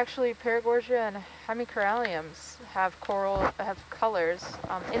actually Paracalyphtorphora and hemicoralliums have colors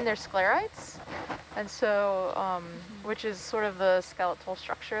in their sclerites, and so which is sort of the skeletal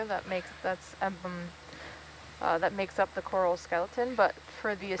structure that makes up the coral skeleton. But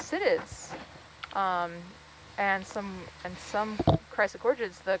for the acidids and some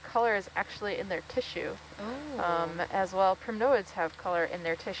chrysogorgids, the color is actually in their tissue. As well, primnoids have color in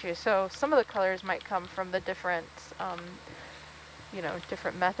their tissue. So some of the colors might come from the different you know,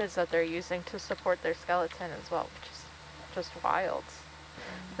 different methods that they're using to support their skeleton as well, which is just wild.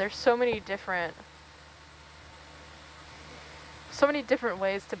 There's so many different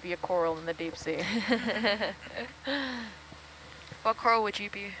ways to be a coral in the deep sea. What coral would you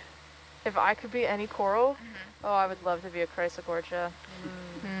be? If I could be any coral, oh, I would love to be a chrysogorgia.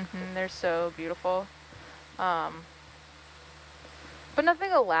 They're so beautiful. But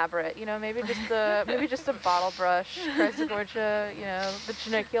nothing elaborate, you know, maybe just a bottle brush chrysogorgia, you know, the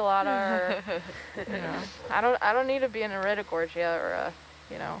geniculata, or, you know, I don't need to be an irridigorgia or a,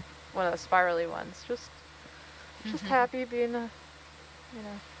 you know, one of the spirally ones. Just happy being a, you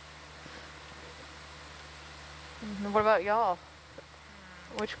know. What about y'all?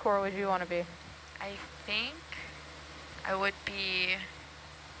 Which coral would you want to be? I think I would be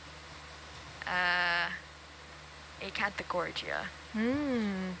acanthogorgia.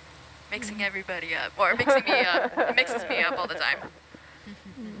 Mixing everybody up, or mixing me up. It mixes me up all the time.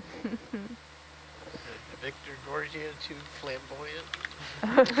 irridigorgia too flamboyant?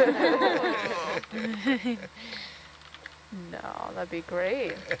 No, that'd be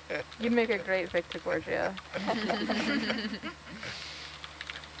great. You'd make a great Victigorgia.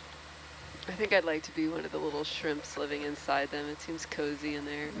 I think I'd like to be one of the little shrimps living inside them. It seems cozy in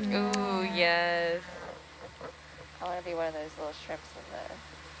there. Ooh, yes. I want to be one of those little shrimps in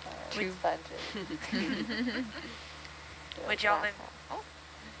the with sponges. Would y'all live? Oh,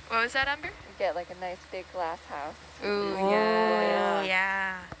 What was that, Umber? you get like a nice big glass house. Ooh, Oh, yeah.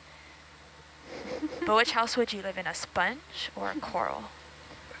 yeah. But which house would you live in, a sponge or a coral?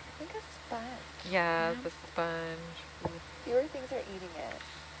 I think a sponge. Yeah, the sponge. Fewer things are eating it.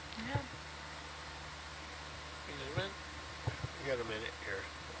 Yeah. You got a minute here.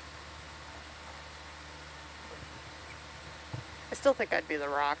 I still think I'd be the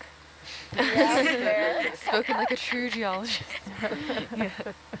rock. Yeah, fair. Spoken like a true geologist. Yeah.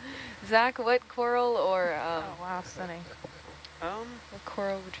 Zach, what coral or Oh, wow, stunning. what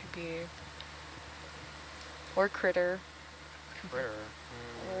coral would you be? Or critter? Critter.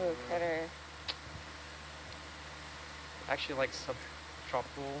 Ooh, critter. Actually like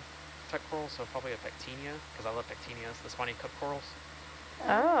subtropical type corals, so probably a pectinia, because I love pectinias, the spiny cup corals.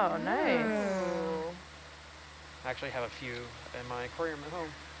 Oh, nice. Ooh. I actually have a few in my aquarium at home.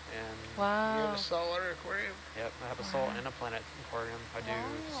 And You have Wow. a saltwater aquarium? yep, I have a salt and a planet aquarium. I do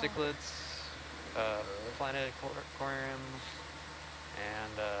Wow. cichlids, planet aquarium,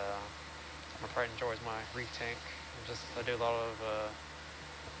 and my pride and joy is my reef tank. I do a lot of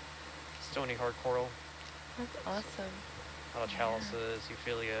stony hard coral, That's awesome. a lot of chalices,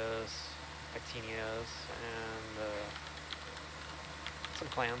 euphyllias, pectinias, and some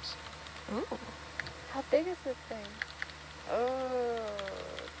clams. Ooh. How big is this thing?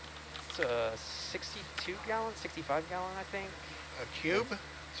 It's a 62 gallon, 65 gallon, I think. A cube?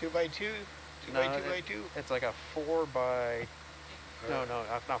 2 by 2? 2 by 2 by 2? It's like a 4 by, no,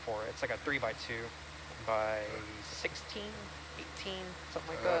 not 4. It's like a 3 by 2 by 16, 18,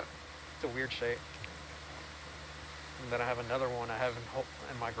 something like that. It's a weird shape. And then I have another one I have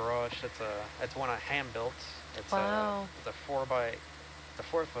in my garage. It's one I hand built. It's Wow. it's a 4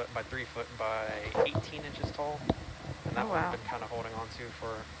 foot by 3 foot by 18 inches tall. And that Oh, one wow. I've been kind of holding on to for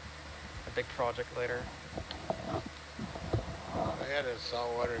a big project later. I had a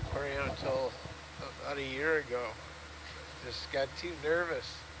saltwater aquarium until about a year ago. Just got too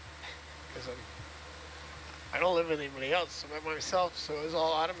nervous because I don't live with anybody else. I'm by myself, so it was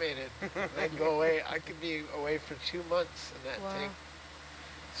all automated. I'd go away. I could be away for 2 months, and that Wow. tank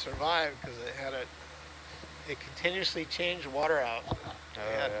survived because it continuously changed water out.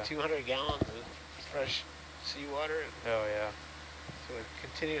 I had yeah. 200 gallons of fresh seawater, and Oh yeah. so it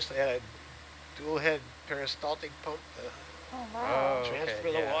continuously had a dual head peristaltic pump to Oh, wow. Oh, okay,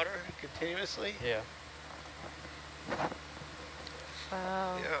 transfer the yeah. water continuously. Yeah.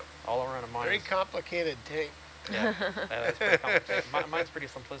 Wow. Yeah, All around a mine. very complicated tank. Yeah, that's pretty complicated. Mine's pretty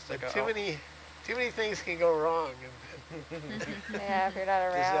simplistic. But too many things can go wrong and Yeah, if you're not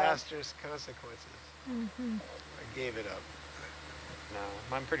around. disastrous consequences. I gave it up. No,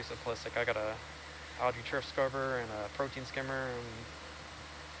 mine's pretty simplistic. I got a algae turf scrubber and a protein skimmer, and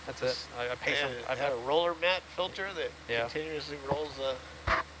that's it. I pay some. I had a roller mat filter that Yeah. continuously rolls the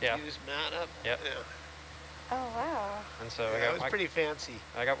Yeah. used mat up. Yep. Yeah, Oh, wow. And so yeah, it was I pretty fancy.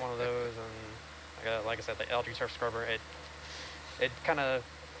 got one of those, and I got, like I said, the algae turf scrubber. It kind of,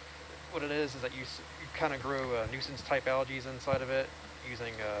 what it is that you kind of grow nuisance type algae inside of it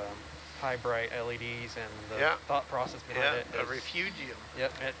using high bright LEDs, and the Yeah. thought process behind Yeah, it a is, refugium.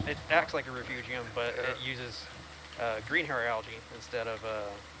 Yep, it acts like a refugium, but Yeah. it uses green hair algae instead of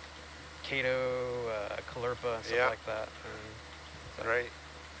Cato, Caulerpa, and stuff Yeah. like that. And so Right.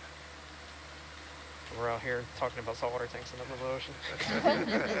 we're out here talking about saltwater tanks in the middle of the ocean.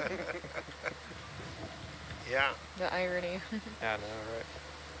 Yeah, The irony. Yeah, I know, right?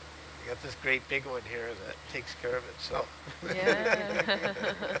 you got this great big one here that takes care of itself. Yeah.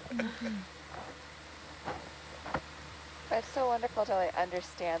 But it's so wonderful to like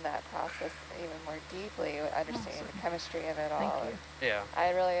understand that process even more deeply, understanding the chemistry of it all. Thank you. Yeah. I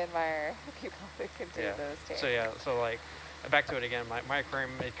really admire people who can do Yeah. those tanks. So yeah, so like back to it again. My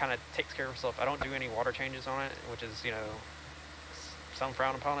aquarium, it kind of takes care of itself. I don't do any water changes on it, which is, you know, some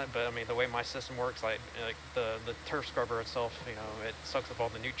frown upon it. But I mean, the way my system works, like the turf scrubber itself, you know, it sucks up all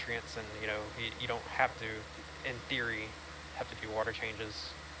the nutrients, and you know, you don't have to, in theory, have to do water changes.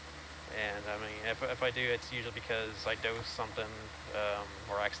 And I mean, if I do, it's usually because I dose something,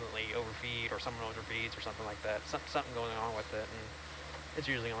 or accidentally overfeed, or someone overfeeds, or something like that. Something going on with it, and it's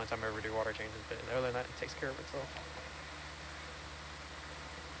usually the only time I ever do water changes. But other than that, it takes care of itself.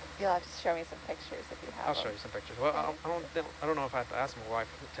 You'll have to show me some pictures if you have I'll them. show you some pictures. Well, I don't know if I have to ask my wife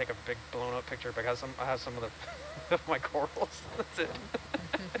to take a big blown up picture because I have some of the of my corals. That's it.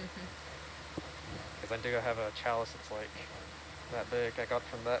 Because I do have a chalice that's like that big. I got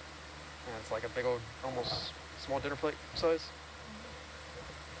from that, and it's like a big old, almost small dinner plate size.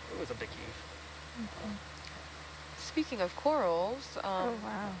 It was a big heave. Speaking of corals, Oh,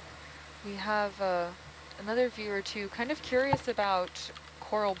 wow. we have another viewer too, kind of curious about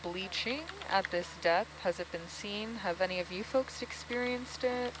coral bleaching at this depth. Has it been seen? Have any of you folks experienced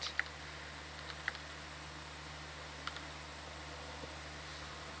it?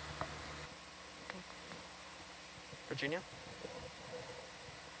 Virginia?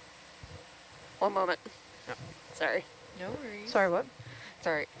 One moment. Yeah. Sorry. No worries. Sorry, what?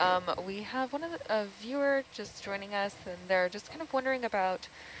 Sorry. We have a viewer just joining us, and they're just kind of wondering about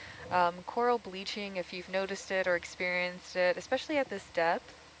coral bleaching, if you've noticed it or experienced it, especially at this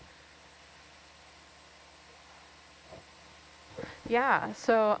depth. Yeah,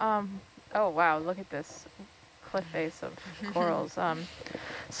 so, oh wow, look at this cliff face of corals.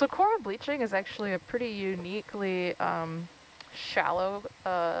 So coral bleaching is actually a pretty uniquely shallow,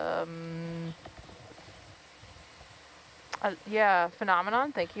 yeah,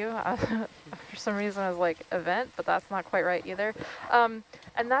 phenomenon, thank you. For some reason I was like event, but that's not quite right either.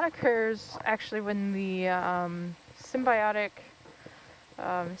 And that occurs actually when the symbiotic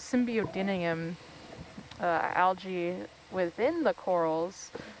symbiodinium algae within the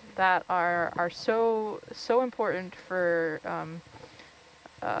corals that are so important for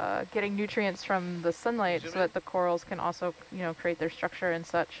getting nutrients from the sunlight so that the corals can also, create their structure and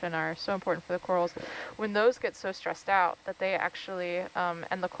such, and are so important for the corals. When those get so stressed out that they actually,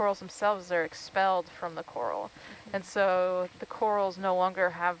 and the corals themselves are expelled from the coral. And so the corals no longer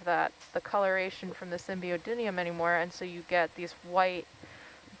have the coloration from the symbiodinium anymore, and so you get these white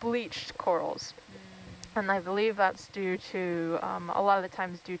bleached corals. And I believe that's due to, a lot of the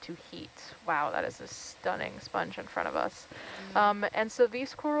times due to heat. Wow, that is a stunning sponge in front of us. And so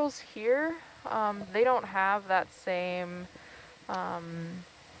these corals here, they don't have that same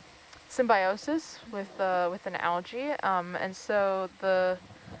symbiosis with an algae. And so the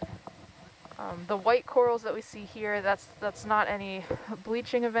white corals that we see here, that's not any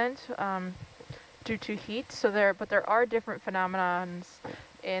bleaching event due to heat. So there are different phenomenons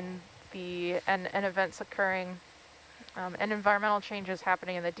in and events occurring and environmental changes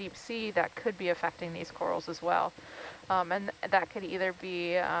happening in the deep sea that could be affecting these corals as well. And that could either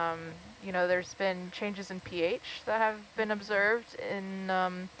be, there's been changes in pH that have been observed in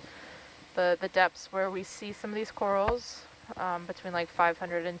the depths where we see some of these corals between like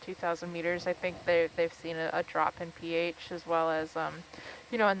 500 and 2,000 meters. I think they've seen a drop in pH, as well as,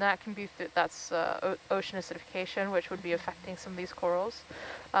 and that can be, that's ocean acidification, which would be affecting some of these corals.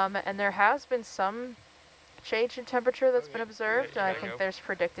 And there has been some change in temperature that's been observed, and I think there's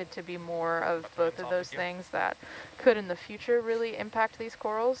predicted to be more of both of those things that could in the future really impact these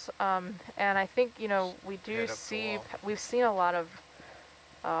corals. And I think, we've seen a lot of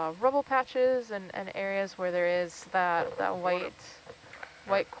rubble patches and areas where there is that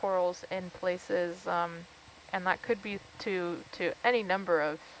white corals in places, and that could be to any number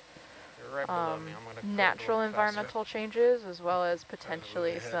of natural environmental changes, as well as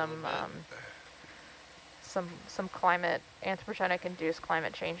potentially some climate, anthropogenic induced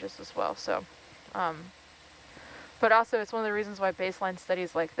climate changes as well. So, but also it's one of the reasons why baseline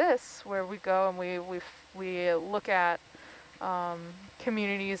studies like this, where we go and we look at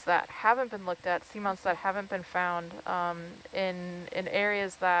communities that haven't been looked at, seamounts that haven't been found in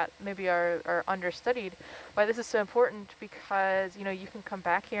areas that maybe are understudied. Why this is so important, because you can come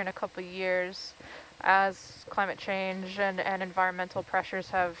back here in a couple of years as climate change and environmental pressures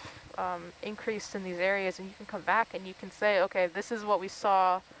have increased in these areas, and you can come back and you can say, okay, this is what we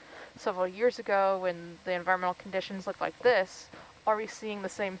saw several years ago when the environmental conditions looked like this. Are we seeing the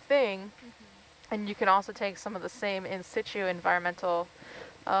same thing? And you can also take some of the same in situ environmental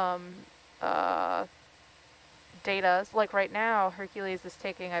data. Like right now, Hercules is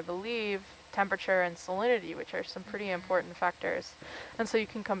taking, I believe, temperature and salinity, which are some pretty important factors. And so you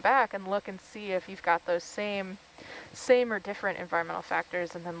can come back and look and see if you've got those same or different environmental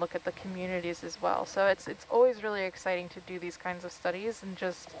factors, and then look at the communities as well. So it's always really exciting to do these kinds of studies and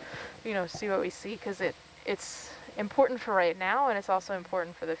just, see what we see, because it's important for right now, and it's also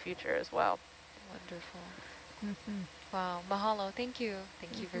important for the future as well. Wonderful. Wow. Mahalo. Thank you.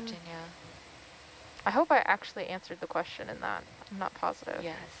 Thank you, Virginia. I hope I actually answered the question in that. I'm not positive.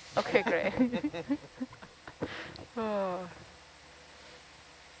 Yes. Okay, great. Oh.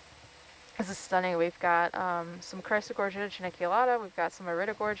 This is stunning. We've got some chrysogorgia geniculata, we've got some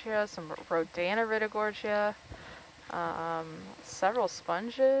irridigorgia, some Rhodaniridigorgia, several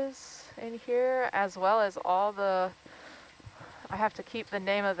sponges in here, as well as all the, I have to keep the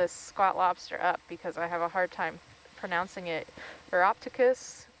name of this squat lobster up because I have a hard time pronouncing it.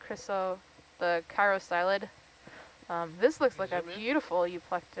 Veropticus, the chirostylid. This looks like a beautiful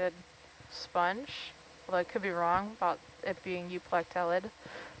euplectid sponge, although I could be wrong about it being euplectillid,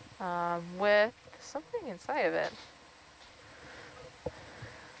 with something inside of it.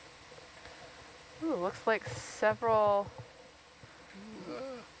 Ooh, looks like several. Yeah,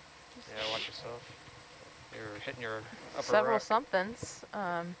 watch yourself. You're hitting your upper Several rack. somethings.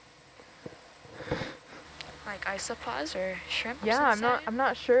 Like isopods or shrimps? Yeah, inside? I'm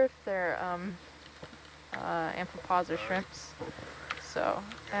not sure if they're amphipods or shrimps. So,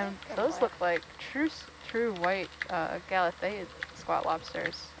 and those look like true white Galatheid squat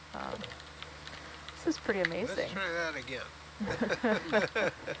lobsters. This is pretty amazing. Let's try that again.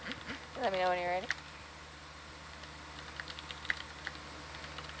 Let me know when you're ready.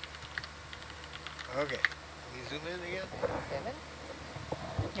 Okay. Can you zoom in again? Zoom in.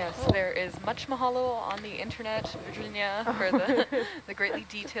 Yes, there is much mahalo on the internet, Virginia, for the greatly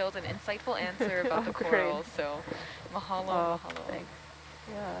detailed and insightful answer about the corals. So, mahalo, mahalo. Thanks.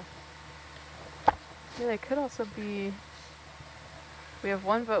 Yeah. Yeah, they could also be. We have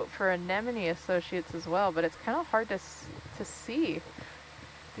one vote for anemone associates as well, but it's kind of hard to see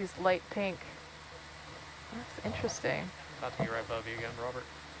these light pink. That's interesting. About to be right above you again, Robert.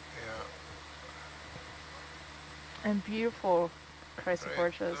 Yeah. And beautiful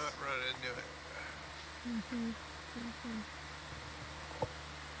chrysogorgias. Right, not run into it.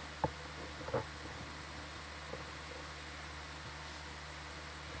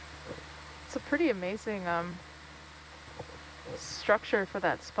 It's a pretty amazing structure for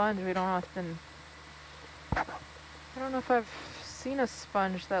that sponge. We don't often. I don't know if I've seen a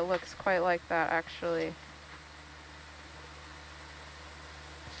sponge that looks quite like that actually.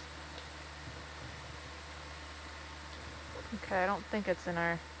 Okay, I don't think it's in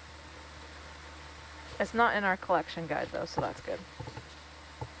our. It's not in our collection guide though, so that's good.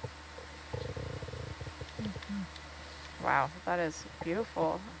 Wow, that is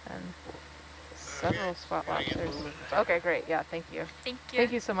beautiful and several spot lobsters. Okay, great. Yeah, thank you. Thank you.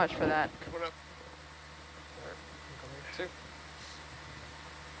 Thank you so much for that. Coming up. Two.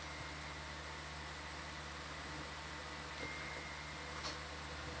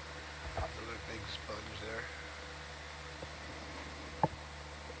 Another big sponge there.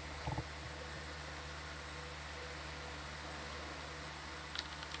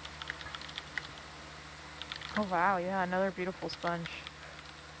 Oh wow, yeah, another beautiful sponge.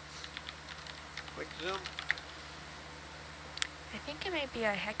 Quick zoom. I think it might be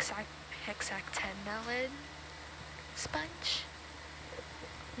a hexactinellid sponge.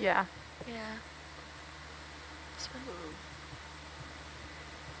 Yeah. Yeah. This one.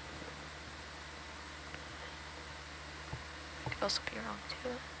 I could also be wrong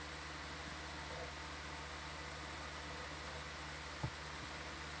too.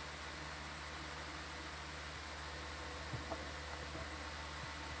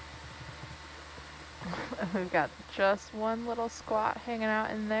 We've got just one little squat hanging out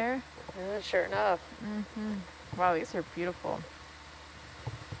in there. Sure enough. Wow, these are beautiful.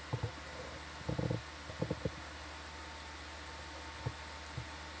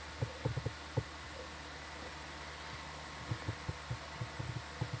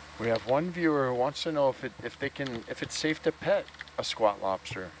 We have one viewer who wants to know if it's safe to pet a squat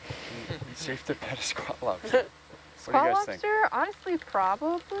lobster. It's safe to pet a squat lobster. What do you guys think? Squat lobster, honestly,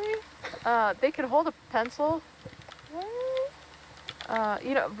 probably. They could hold a pencil.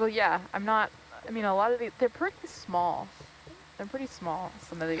 You know, but yeah, I'm not. I mean, a lot of these, they're pretty small. They're pretty small.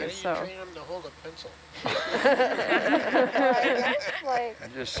 Some of How do you these, so. train them to hold a pencil? Like,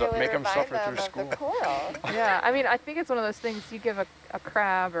 And just it would make them remind suffer them through of school. the coral. Yeah, I mean, I think it's one of those things. You give a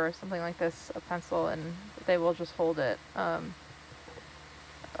crab or something like this a pencil, and they will just hold it.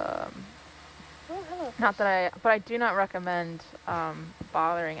 Not that but I do not recommend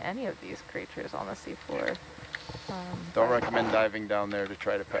bothering any of these creatures on the seafloor. Don't recommend diving down there to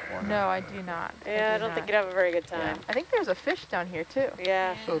try to pet one. No, I do not. Yeah, I don't think you'd have a very good time. I think there's a fish down here too.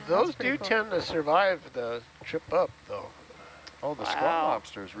 Yeah. So those pretty do cool. tend to survive the trip up, though. Oh, the squat Wow.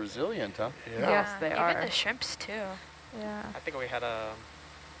 lobster's resilient, huh? Yeah. Yes, they even are. the shrimps too. Yeah. I think we had a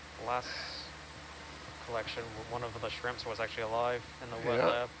last collection. One of the shrimps was actually alive in the wet Yeah.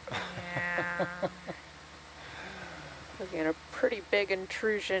 lab. Yeah. Looking at a pretty big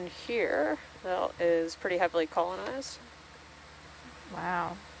intrusion here that is pretty heavily colonized.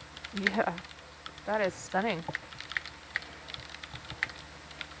 Wow. Yeah, that is stunning.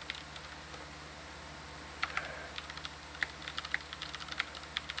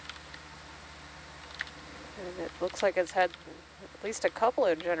 And it looks like it's had at least a couple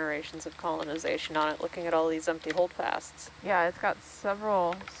of generations of colonization on it, looking at all these empty holdfasts. Yeah, it's got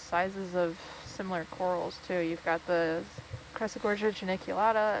several sizes of similar corals too. You've got the chrysogorgia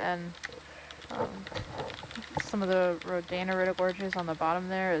geniculata and some of the Rhodaniridigorgias on the bottom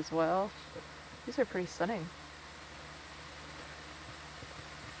there as well. These are pretty stunning.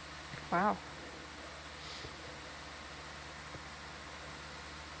 Wow.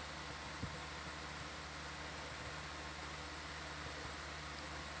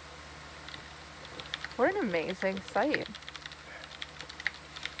 What an amazing sight.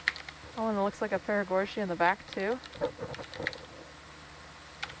 Oh, and it looks like a Faeridae in the back too.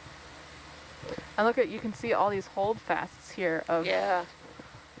 And look at, you can see all these holdfasts here of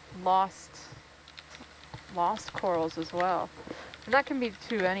lost corals as well. And that can be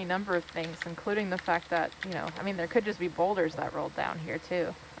to any number of things, including the fact that, you know, I mean, there could just be boulders that rolled down here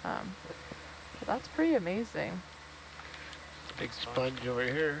too. But that's pretty amazing. Big sponge over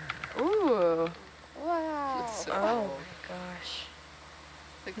here. Ooh. Wow. It's so Oh cool. my gosh.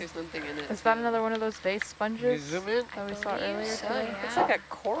 Like there's something in it. Is that too. another one of those vase Can you sponges zoom in? that we saw believe earlier so, today? yeah. Looks like a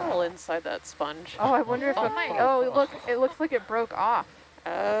coral inside that sponge. Oh, I wonder if Oh it, my- oh, look, it looks like it broke off.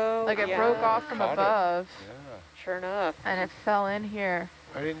 Oh, Like it yeah. broke off from Caught it. above Yeah. Sure enough. and it fell in here.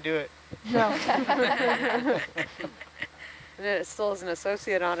 I didn't do it. No. And it still has an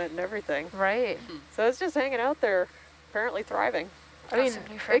associate on it and everything. Right. So it's just hanging out there, apparently thriving. I mean,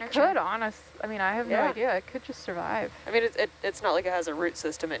 Possibly it furniture. could, I mean, I have no Yeah. idea. It could just survive. I mean, it's not like it has a root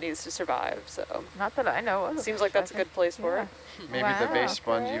system it needs to survive, so Not that I know of. it seems like that's a good place for Yeah. it. Maybe the Wow, base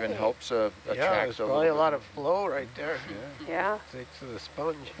sponge even great. helps Yeah, attract there's probably a lot of flow right there. Yeah. Yeah. Thanks to the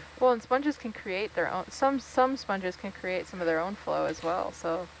sponge. Well, and sponges can create their own, some sponges can create some of their own flow as well.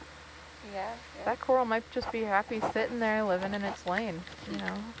 So Yeah. that coral might just be happy sitting there living in its lane, you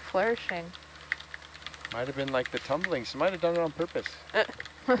know, flourishing. Might have been like the tumblings. Might have done it on purpose.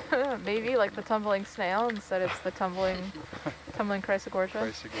 Maybe like the tumbling snail instead it's the tumbling chrysogorgia.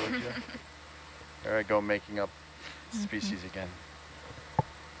 Chrysogorgia. There I go, making up species again.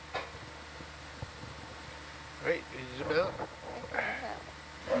 Wait, did you zoom out?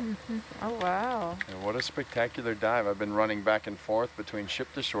 Oh wow. And what a spectacular dive. I've been running back and forth between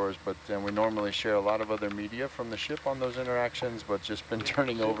ship to shores, but we normally share a lot of other media from the ship on those interactions, but just been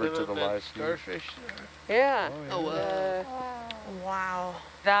turning over to the live feed. Starfish. Yeah. Oh, wow. Wow.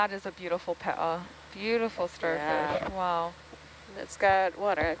 That is a beautiful beautiful starfish. Yeah. Wow. It's got,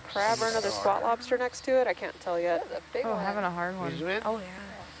 what, a crab or another squat lobster next to it? I can't tell yet. That's a big Oh, one. having a hard You one. zoom in? Oh yeah.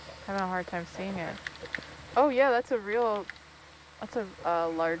 Having a hard time seeing it. Oh yeah, that's a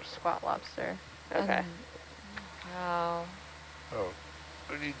large squat lobster. Okay. Wow. Oh,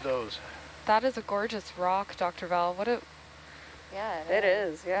 who needs those? That is a gorgeous rock, Dr. Val. What a Yeah, It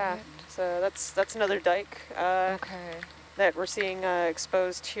is, yeah. So that's another dike okay. that we're seeing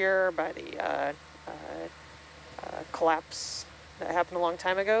exposed here by the collapse that happened a long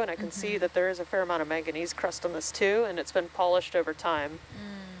time ago, and I can see that there is a fair amount of manganese crust on this too, and it's been polished over time.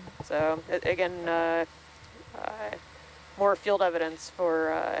 So again, more field evidence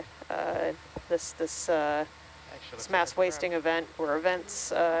for this mass wasting event, or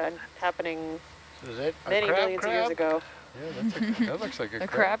events happening Is it a many crab millions of years crab? ago. Yeah, that looks like a A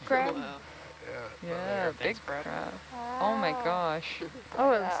crab crab? Wow. Yeah. Yeah, There, big thanks, Brad. crab. Oh my Wow. gosh.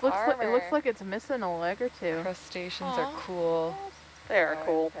 Oh, Yeah, it looks armor. like it's missing a leg or two. Crustaceans are Aw. cool. They are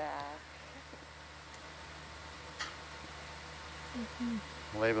cool.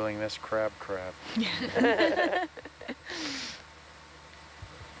 Labeling this crab.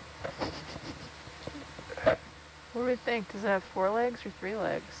 What do we think? Does it have 4 legs or 3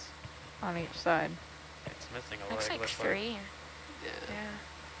 legs on each side? It's missing a Looks leg. like 3. Yeah. Yeah.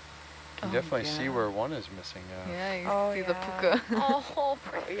 You can Oh, definitely see yeah. where one is missing. Yeah, you Oh, can see the yeah. puka. Oh, Oh,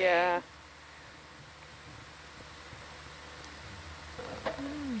 yeah.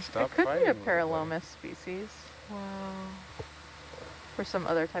 Stop it could fighting. be a little buddy. Paracalyphtorphora species, Wow. or some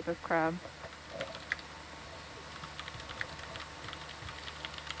other type of crab.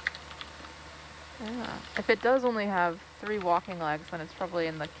 Yeah. If it does only have 3 walking legs, then it's probably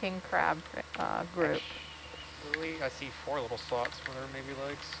in the king crab group. Actually, I see 4 little slots where there may be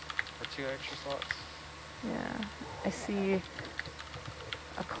legs, or 2 extra slots. Yeah. I see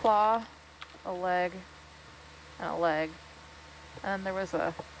a claw, a leg, and a leg. And there was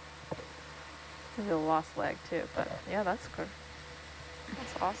maybe a lost leg too, but yeah, that's good.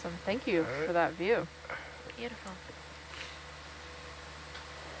 That's awesome. Thank you for that view. Beautiful.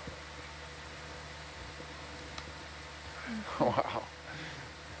 Wow.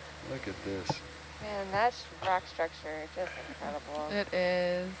 Look at this. Man, that rock structure, just incredible. It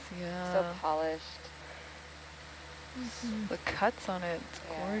is, yeah. So polished. The cuts on it, it's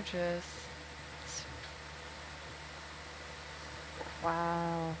Yeah. gorgeous.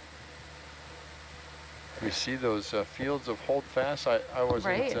 Wow. We see those fields of holdfast. I wasn't,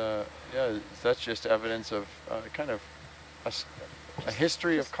 Right. yeah, that's just evidence of kind of a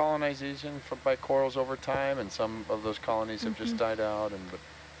history of colonization by corals over time, and some of those colonies have just died out, but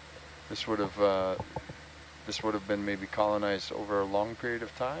this would have been maybe colonized over a long period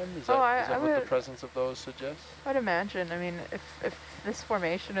of time? Is that what the presence of those suggests? I'd imagine. I mean, if this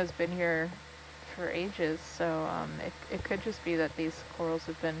formation has been here for ages, so it could just be that these corals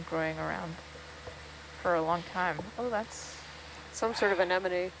have been growing around for a long time. Oh, that's Some sort of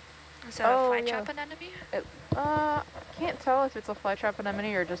anemone. Is that a flytrap anemone? Can't tell if it's a flytrap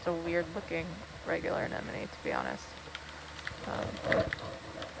anemone or just a weird looking regular anemone, to be honest.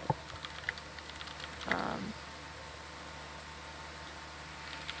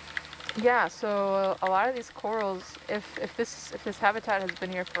 Yeah, so a lot of these corals, if this habitat has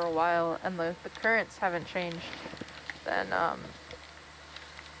been here for a while and the currents haven't changed, then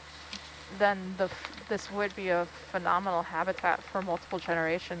this would be a phenomenal habitat for multiple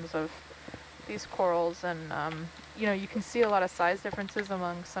generations of these corals. And you know, you can see a lot of size differences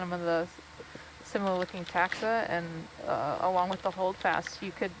among some of the similar looking taxa, and along with the holdfast,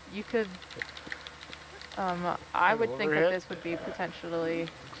 you could I would think that this would be potentially.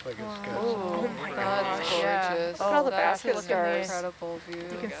 Looks like it's got Oh some my That's gosh, yeah. gorgeous. Look at all the That's basket an stars. incredible view.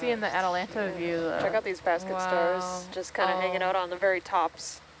 You can see in the Atalanta view. Check out these basket stars, just kind of hanging out on the very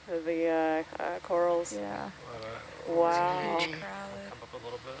tops of the corals. Yeah. Wow. Come up a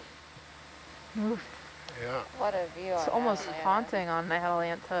little bit. Oof. Yeah. What a view. It's on almost Atalanta. haunting on the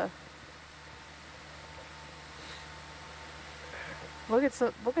Atalanta. Look at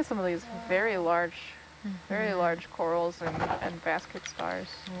some of these very large corals and basket stars.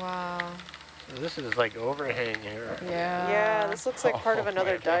 Wow. This is like overhang here. Yeah. Yeah, this looks like part of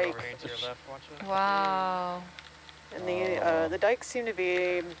another dike. Overhang to your left, watch it. Wow. And the dikes seem to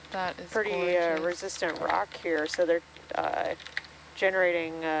be That is pretty gorgeous. resistant rock here, so they're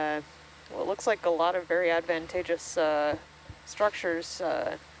generating what looks like a lot of very advantageous structures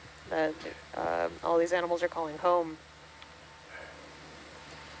that all these animals are calling home.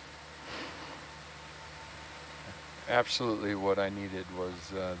 Absolutely, what I needed was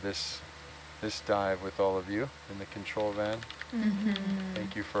this dive with all of you in the control van.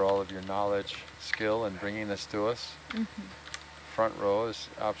 Thank you for all of your knowledge, skill, and bringing this to us. Front row is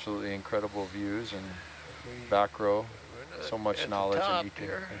absolutely incredible views, and back row, so much knowledge and eking.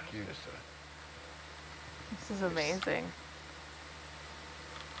 Thank you. This is amazing.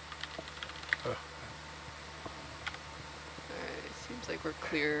 Alright, seems like we're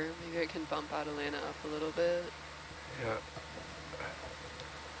clear. Maybe I can bump Atalanta up a little bit. Yeah.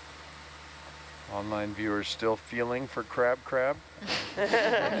 Online viewers still feeling for crab.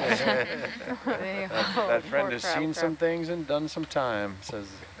 That friend has seen some things and done some time, says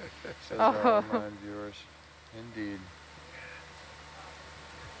our online viewers. Indeed.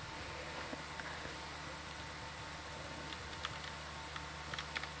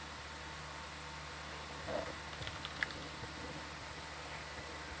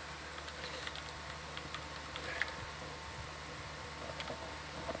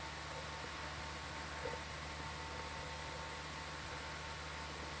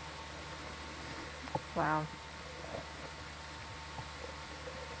 Wow.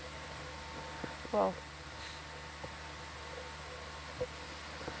 Well.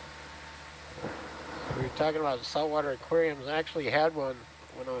 We were talking about saltwater aquariums. I actually had one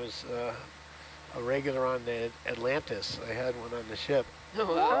when I was a regular on the Atlantis. I had one on the ship. Oh,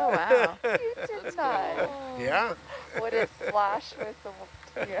 wow. You did not. Cool. Yeah. Would it flash with the,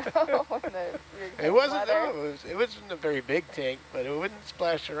 when the It wasn't, water? no, it wasn't a very big tank, but it wouldn't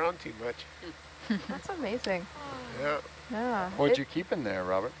splash around too much. That's amazing. Yeah. Yeah. What'd you keep in there,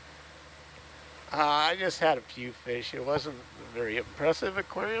 Robert? I just had a few fish. It wasn't a very impressive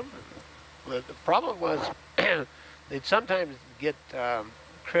aquarium. But the problem was they'd sometimes get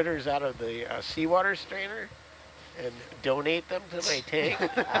critters out of the seawater strainer and donate them to my tank.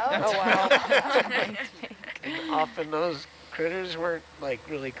 Oh, wow. And often those critters weren't like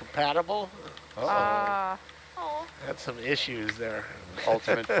really compatible. Uh-oh. Had some issues there.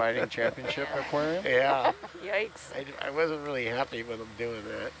 Ultimate Fighting Championship aquarium? Yeah. Yikes. I wasn't really happy with them doing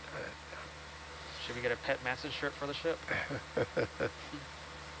that. Should we get a pet massive shrimp for the ship?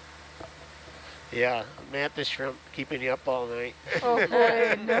 Yeah, mantis shrimp keeping you up all night. Oh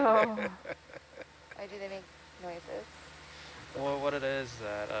boy, no. Do they make noises? Well, what it is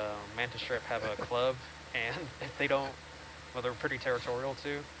that mantis shrimp have a club, and if they don't, well, they're pretty territorial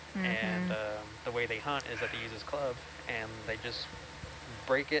too, and the way they hunt is that they use this club, and they just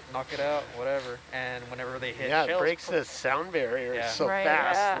break it, knock it out, whatever, and whenever they hit Yeah, it shells, breaks the sound barrier so Right.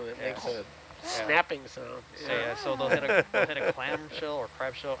 fast that it makes a snapping sound. so they'll hit a clam shell or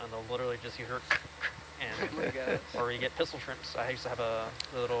crab shell, and they'll literally just hear and or you get pistol shrimps. I used to have a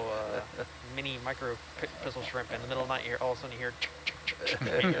little mini micro pistol shrimp, and in the middle of the night, all of a sudden you hear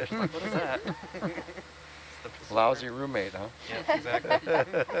and you're just like, what is that? It's the pistol Lousy shrimp. roommate, huh? Yeah,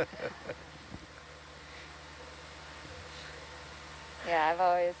 exactly. Yeah, I've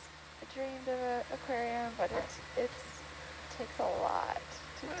always dreamed of an aquarium, but it takes a lot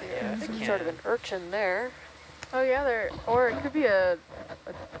to do. Some sort of an urchin there. Oh yeah, or it could be a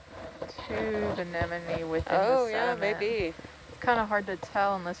tube anemone within Oh the yeah, sediment. maybe. It's kind of hard to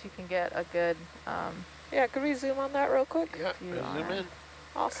tell unless you can get a good Yeah, could we zoom on that real quick? Yeah, view zoom on in. it.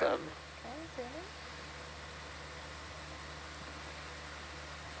 Awesome. Okay, zoom in.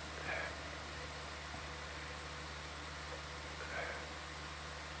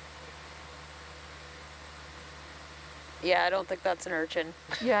 Yeah, I don't think that's an urchin.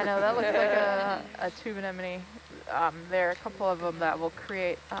 Yeah, no, that looks like a tube anemone. There are a couple of them that will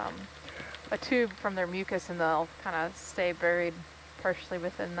create a tube from their mucus, and they'll kind of stay buried partially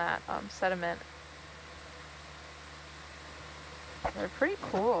within that sediment. They're pretty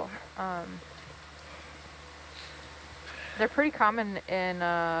cool. They're pretty common in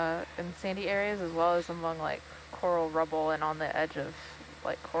sandy areas as well as among like coral rubble and on the edge of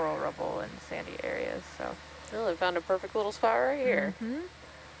like coral rubble and sandy areas. So. Well, I found a perfect little spot right here. All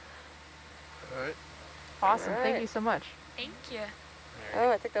right. Awesome. All Thank right. you so much. Thank you. Oh,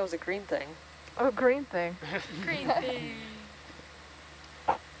 I think that was a green thing. Oh, green thing. Great thing.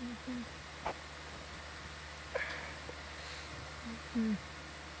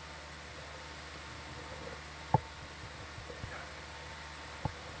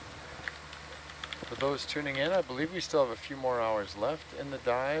 For those tuning in, I believe we still have a few more hours left in the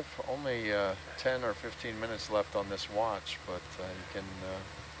dive. Only 10 or 15 minutes left on this watch, but you can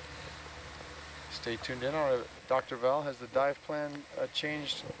stay tuned in. Dr. Val, has the dive plan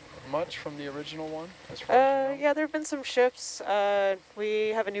changed much from the original one? As far as you know? Yeah, there have been some shifts. We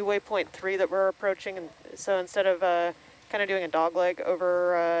have a new waypoint 3 that we're approaching, and so instead of kind of doing a dogleg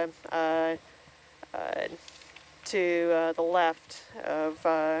over to the left of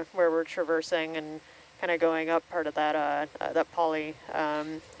where we're traversing and kind of going up part of that that poly,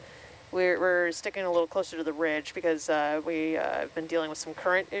 we're sticking a little closer to the ridge because we have been dealing with some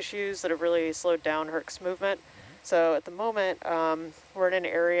current issues that have really slowed down Herc's movement. So at the moment, we're in an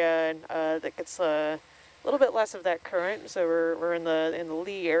area that gets a little bit less of that current. So we're in the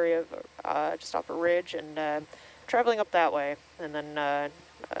lee area, just off a ridge, and traveling up that way. And then,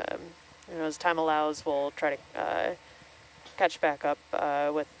 you know, as time allows, we'll try to catch back up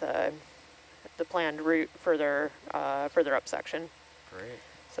with the planned route further up section. Great.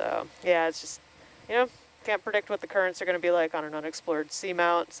 So yeah, it's just, you know, can't predict what the currents are going to be like on an unexplored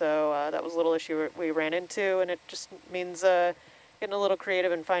seamount. So that was a little issue we ran into, and it just means getting a little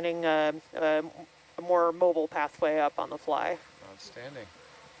creative and finding a more mobile pathway up on the fly. Outstanding.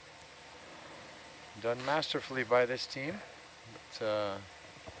 Done masterfully by this team. It's the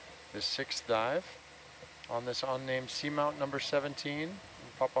sixth dive on this unnamed seamount number 17,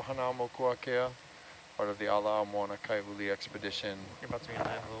 Papahanaumokuakea, part of the Ala-a-Moana Kaiuli expedition. You're about to be on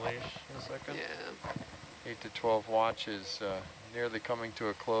the end of the leash in a second. Yeah. 8 to 12 watch is nearly coming to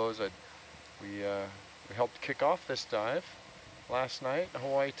a close. We helped kick off this dive last night,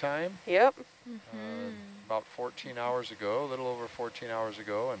 Hawaii time. Yep. About 14 hours ago, a little over 14 hours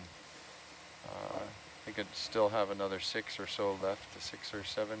ago, and I think I'd still have another 6 or so left, 6 or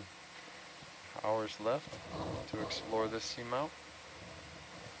 7 hours left to explore this seamount.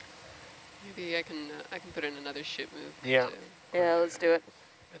 Maybe I can put in another ship move. Yeah. too. Yeah, let's do it.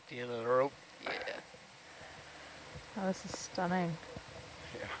 At the end of the rope. Yeah. Oh, this is stunning.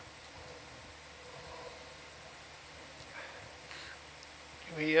 Yeah.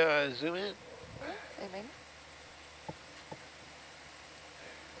 Can we zoom in? Zooming.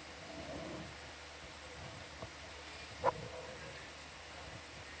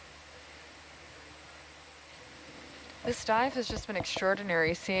 This dive has just been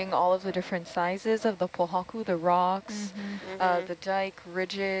extraordinary, seeing all of the different sizes of the pohaku, the rocks, the dike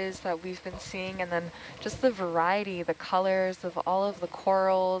ridges that we've been seeing, and then just the variety, the colors of all of the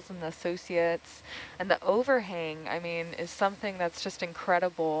corals and the associates, and the overhang, I mean, is something that's just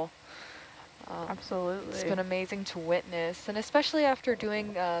incredible. Absolutely. It's been amazing to witness, and especially after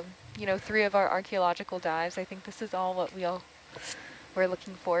doing, you know, 3 of our archaeological dives, I think this is all what we all we're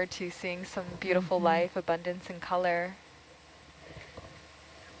looking forward to seeing some beautiful life, abundance, and color.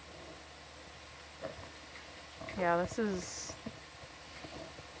 Yeah,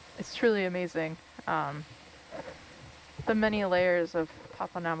 it's truly amazing. The many layers of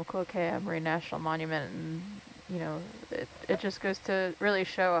Papanamakoke Marine National Monument, and you know, it just goes to really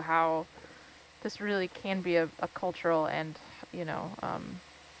show how this really can be a cultural and, you know,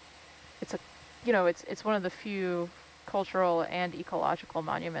 it's one of the few cultural and ecological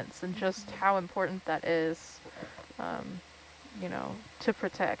monuments, and just how important that is, you know, to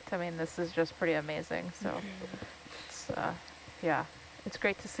protect. I mean, this is just pretty amazing. So it's, yeah, it's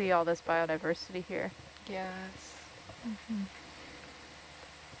great to see all this biodiversity here. Yes.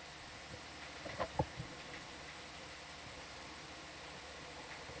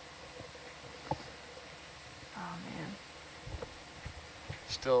 Oh man.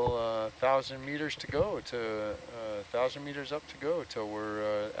 Still 1,000 meters to go, 1,000 meters up to go till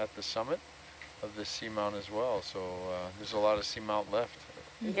we're at the summit of the seamount as well. So there's a lot of seamount left.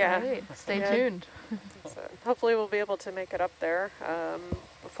 Yeah. Right. Stay tuned. So hopefully we'll be able to make it up there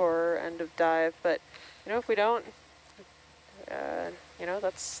before end of dive. But you know, if we don't, you know,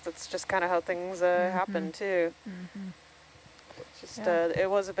 that's just kind of how things happen too. Just it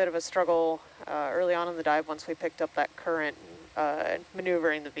was a bit of a struggle early on in the dive once we picked up that current,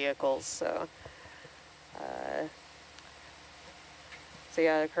 maneuvering the vehicles. So so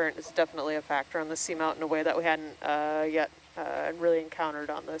yeah, the current is definitely a factor on the seamount in a way that we hadn't yet really encountered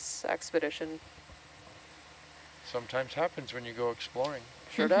on this expedition. Sometimes happens when you go exploring.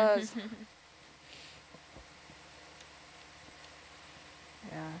 Sure does.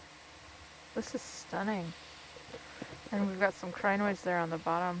 Yeah. This is stunning. And we've got some crinoids there on the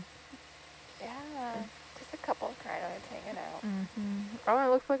bottom. Yeah, just a couple of crinoids hanging out. Oh, it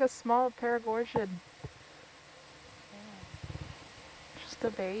looks like a small Paragorgid. Just a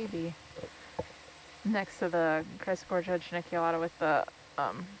baby. Next to the Chrysogorgia geniculata with the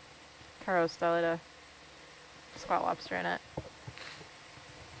Carostylida squat lobster in it.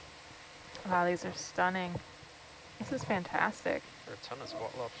 Wow, these are stunning. This is fantastic. There are a ton of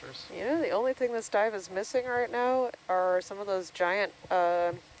squat lobsters. You know, the only thing this dive is missing right now are some of those giant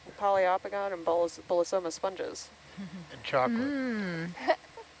Poliopogon and Bolosoma sponges. And chocolate.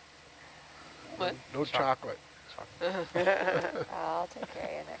 What? No chocolate. I'll take care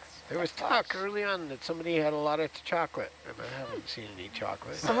of you next. There was talk early on that somebody had a lot of chocolate, and I haven't seen any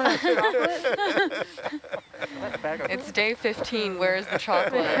chocolate. Someone has chocolate? It's day 15. Where's the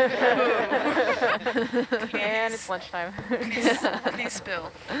chocolate? And it's lunchtime. Please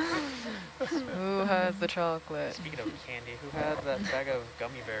spill. Who has the chocolate? Speaking of candy, who had that bag of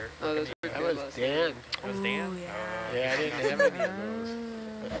gummy bear? Oh, those were That good was last Dan. It was Dan? Yeah. Yeah, I didn't have any of those.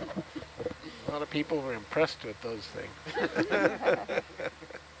 A lot of people were impressed with those things.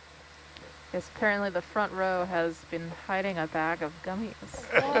 Yes, apparently the front row has been hiding a bag of gummies.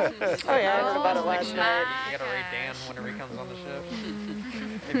 Oh yeah, I heard about it last night. You gotta raid Dan whenever he comes on the ship.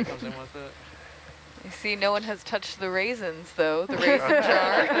 Maybe he comes in with it. You see, no one has touched the raisins, though. The raisin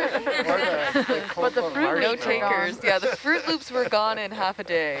jar. But the Fruit No Loops are takers. gone. Yeah, the Fruit Loops were gone in half a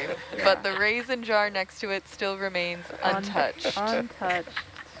day. But the raisin jar next to it still remains untouched. Untouched.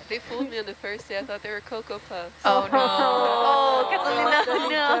 They fooled me on the first day. I thought they were Cocoa Puffs. Oh, no. Oh,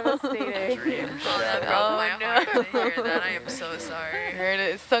 no. Devastating. Oh, that broke my heart to hear that. I am so sorry. Here it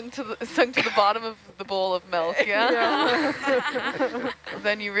is, sunk to the bottom of the bowl of milk, yeah?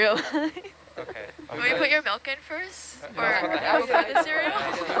 Then you realize. Okay. Will you put your milk in first? Or Yeah. before the cereal?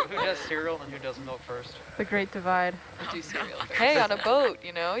 Who does cereal and who does milk first? The Great Divide. I do cereal first. Hey, on a boat,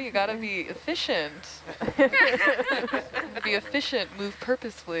 you know, you gotta be efficient. Be efficient, move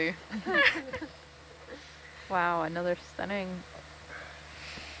purposefully. Wow, another stunning.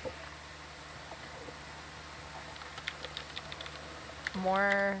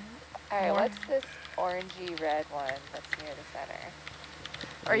 More. All right, More. what's this orangey red one that's near the center?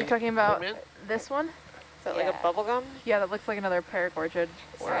 Are you talking about Mint? this one? Is that like a Yeah. bubble gum? Yeah, that looks like another Paragorgid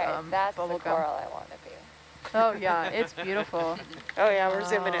or Right, that's the bubble gum. coral I want to be. Oh yeah, it's beautiful. Oh yeah, we're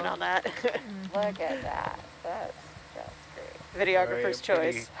zooming in on that. Look at that. That's just great. Videographer's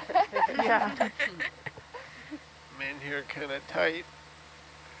Very choice. Yeah. I'm in here kind of tight.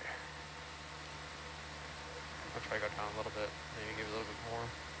 I'll try to go down a little bit, maybe give it a little bit more.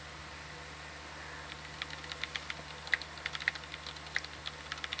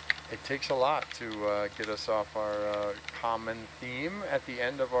 It takes a lot to get us off our common theme at the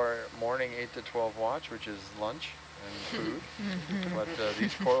end of our morning 8 to 12 watch, which is lunch and food. But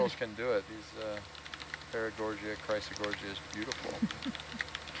these corals can do it. These Paragorgia, chrysogorgia is beautiful.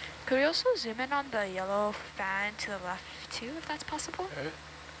 Could we also zoom in on the yellow fan to the left too, if that's possible? Okay.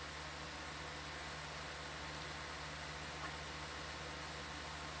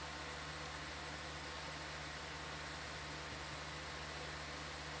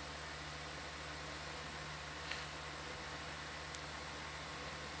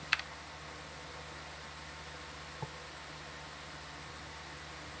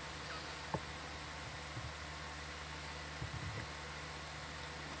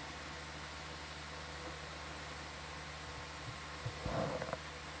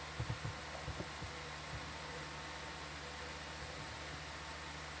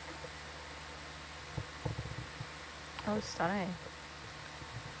 Oh, stunning.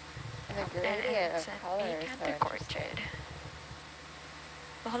 And the And gradient it's of an color is so interesting. acanthogorgid.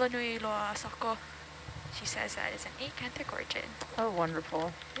 Mahalo nui loa Sacco. She says that it's an acanthogorgid. Oh,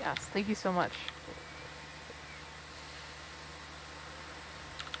 wonderful. Yes, thank you so much.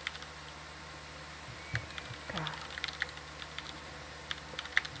 God.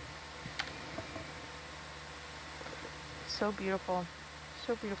 So beautiful.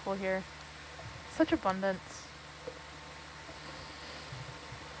 So beautiful here. Such abundance.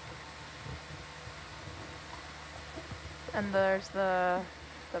 And there's the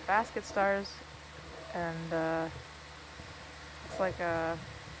basket stars, and it's like a,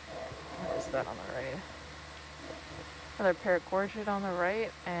 what is that on the right? Another Paracalyphtorphora on the right,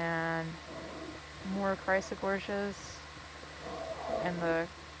 and more chrysogorgids, and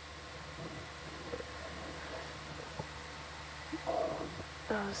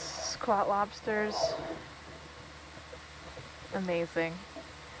those squat lobsters. Amazing.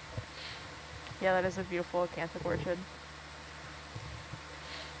 Yeah, that is a beautiful acanthogorgid.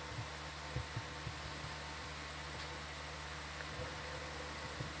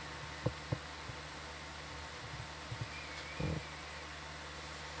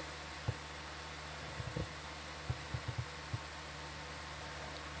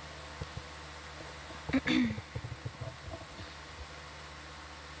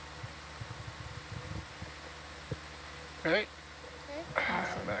 Right?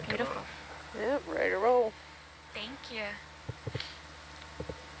 Awesome. Back it Beautiful. off. Yep, ready to roll. Thank you.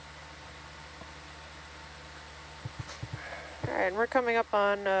 All right, and we're coming up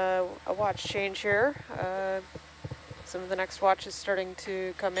on a watch change here. Some of the next watch is starting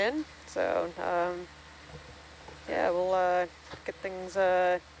to come in, so yeah, we'll get things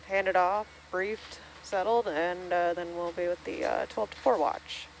handed off, briefed, settled, and then we'll be with the 12 to 4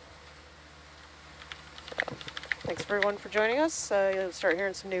 watch. So, thanks everyone for joining us. You'll start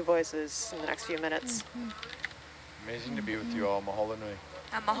hearing some new voices in the next few minutes. Amazing to be with you all. Mahalo nui.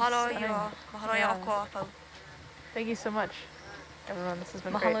 Mahalo Stunning. yo. Mahalo Yeah. yo ako. Thank you so much, everyone. This has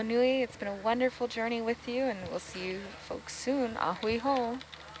been Mahalo great. nui. It's been a wonderful journey with you, and we'll see you folks soon. Ahui ho.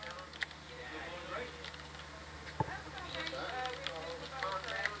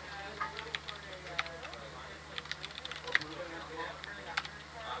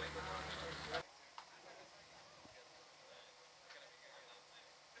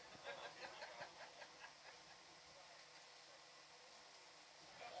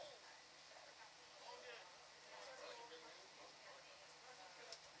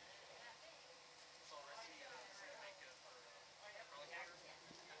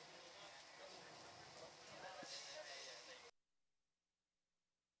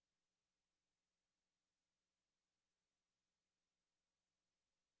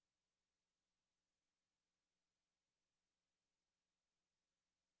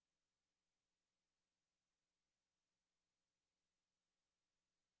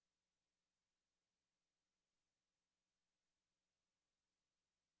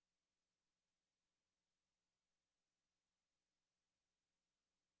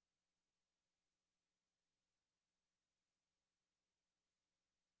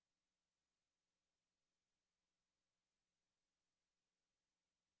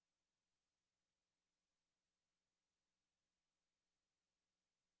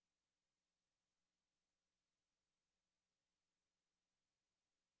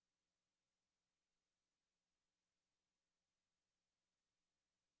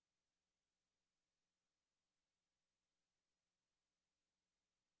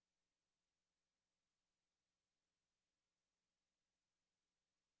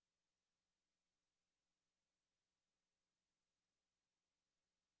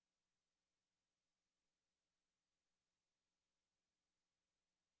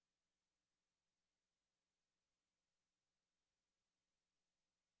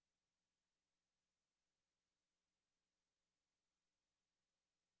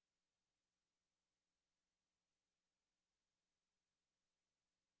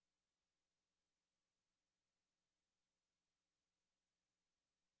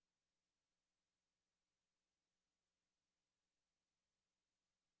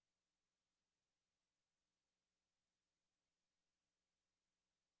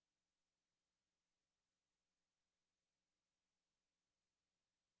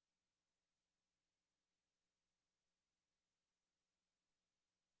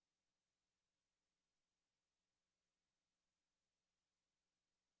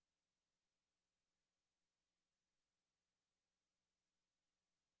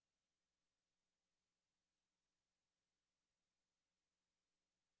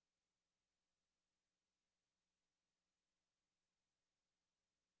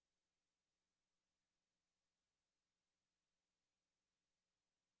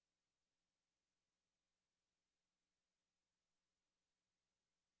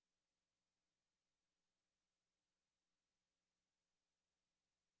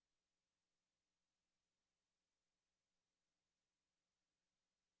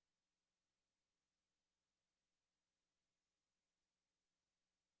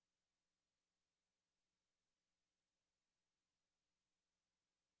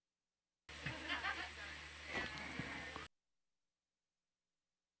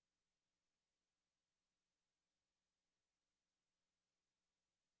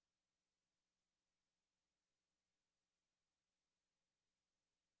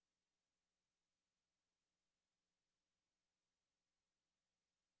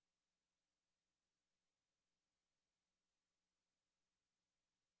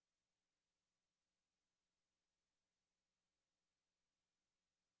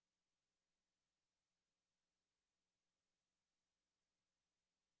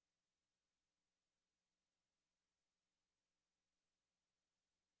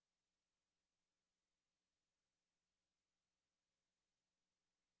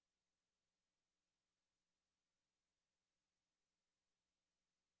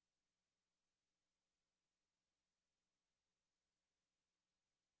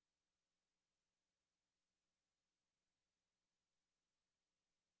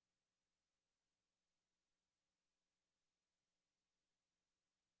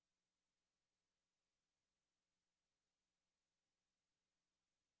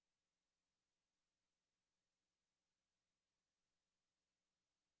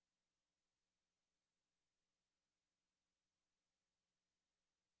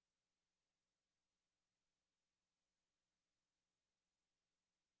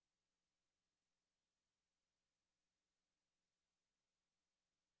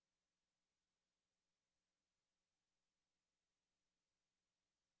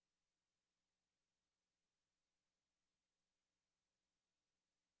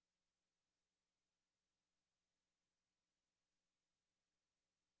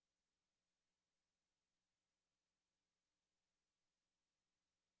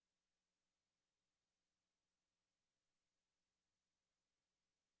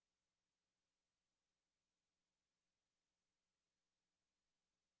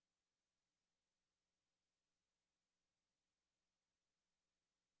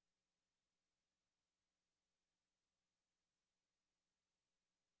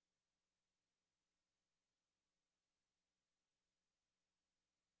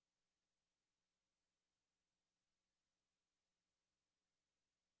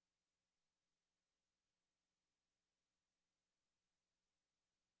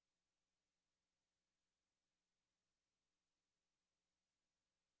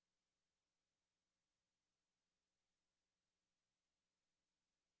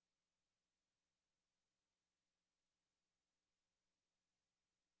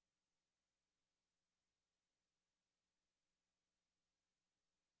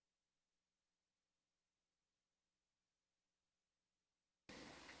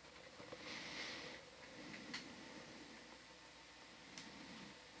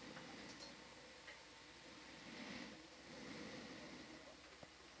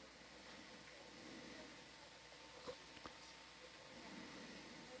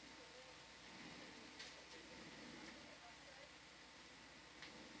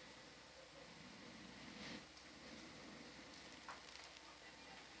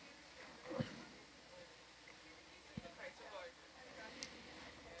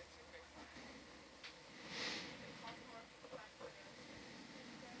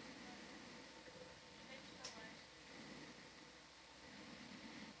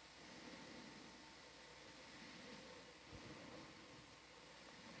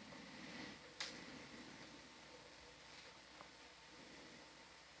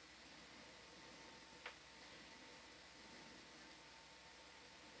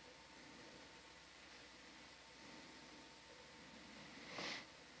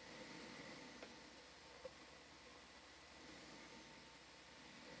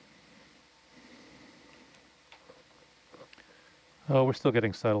 Oh, we're still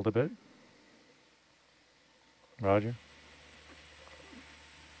getting settled a bit. Roger.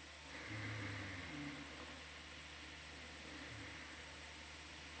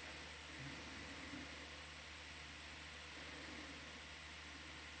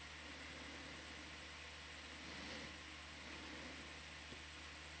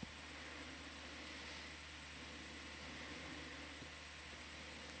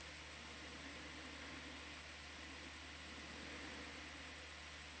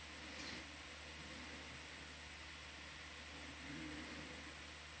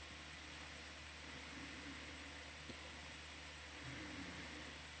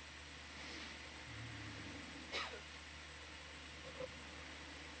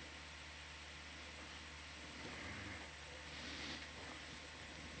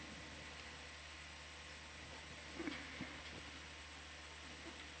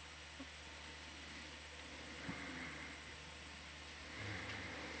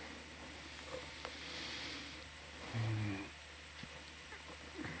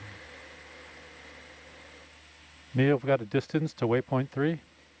 Mia, we've got a distance to waypoint 3.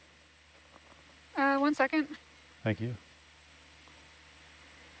 1 second. Thank you.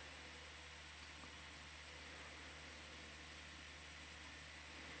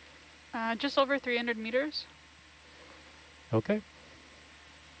 Just over 300 meters. Okay.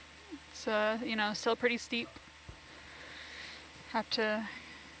 It's, you know, still pretty steep. Have to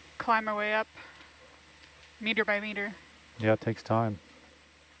climb our way up meter by meter. Yeah, it takes time.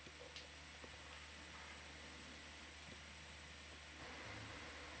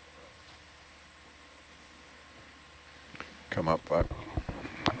 Come up, bud.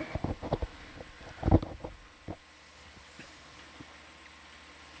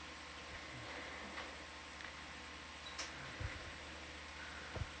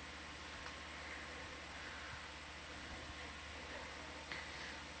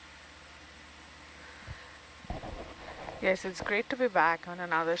 Yes, it's great to be back on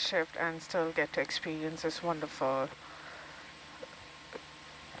another shift and still get to experience this wonderful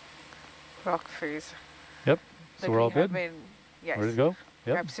rock phase. Yep. So we're all good? Yes. Ready to go?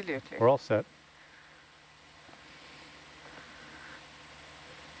 Yep. Absolutely. We're all set.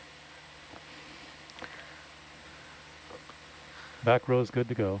 Back row's good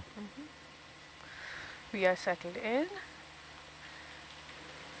to go. Mm-hmm. We are settled in.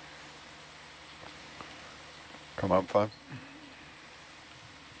 Come up, 5.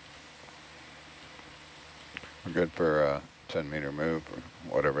 We're good for a 10-meter move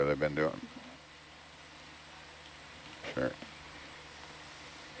or whatever they've been doing. Sure.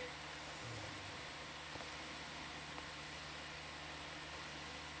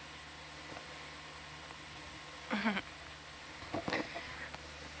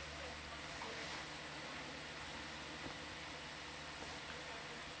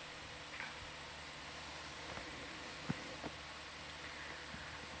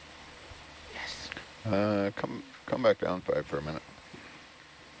 Come back down 5 for a minute.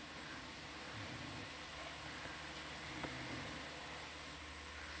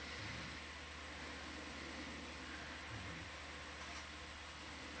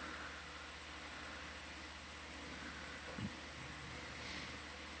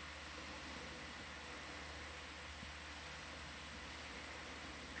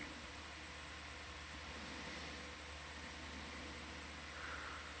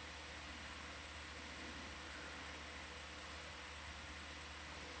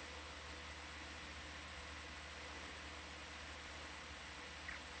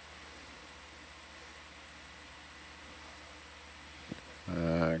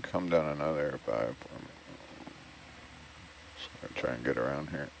 Come down another 5 for me. So I try and get around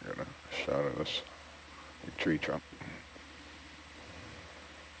here. Get a shot of this big tree trunk.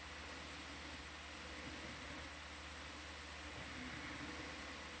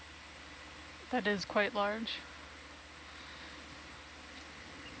 That is quite large.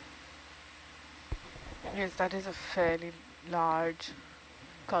 Yes, that is a fairly large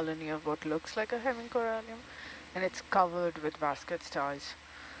colony of what looks like a hemicorallium, and it's covered with basket stars.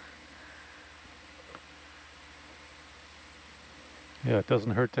 Yeah, it doesn't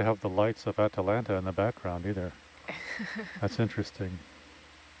hurt to have the lights of Atalanta in the background either. That's interesting.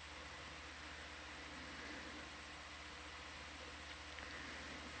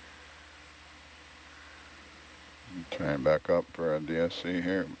 Try and back up for a DSC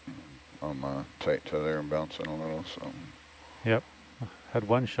here. I'm tight to there and bouncing a little, so. Yep, had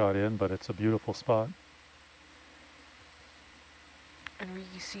one shot in, but it's a beautiful spot. And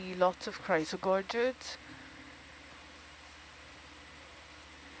we see lots of chrysogorgids.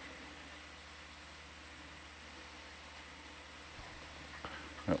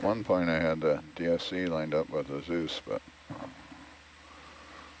 At one point I had the DSC lined up with a Zeus, but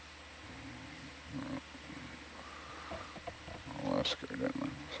I lost her, didn't I?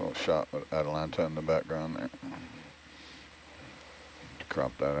 So shot with Atalanta in the background there.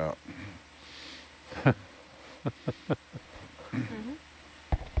 Crop that out.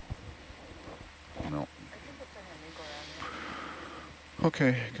 No. Okay,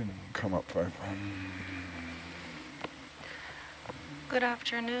 you can come up 5. Good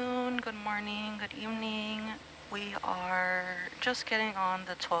afternoon, good morning, good evening. We are just getting on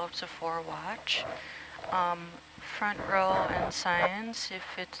the 12 to 4 watch. Front row and science,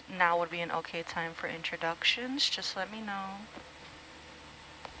 if it now would be an okay time for introductions, just let me know.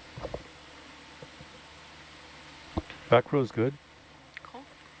 Back row's good. Cool.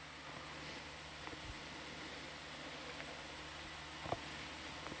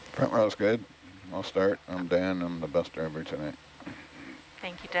 Front row's good. I'll start. I'm Dan. I'm the bus driver tonight.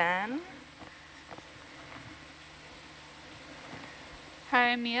 Thank you, Dan.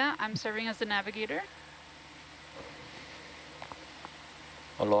 Hi, I'm Mia. I'm serving as the navigator.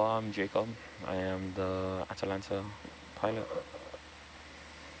 Hello, I'm Jacob. I am the Atalanta pilot.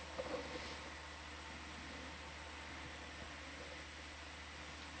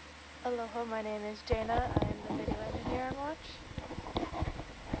 Aloha, my name is Jaina. I'm the video engineer on watch.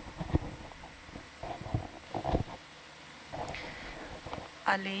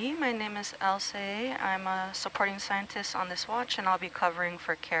 Ali, my name is Elsie. I'm a supporting scientist on this watch, and I'll be covering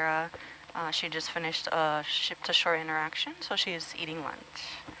for Kara. She just finished a ship-to-shore interaction, so she is eating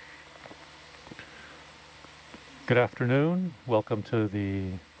lunch. Good afternoon. Welcome to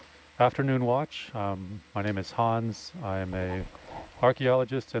the afternoon watch. My name is Hans. I am a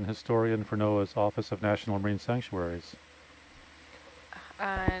archaeologist and historian for NOAA's Office of National Marine Sanctuaries.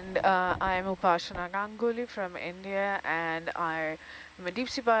 And I'm Upashana Ganguly from India, and I'm a deep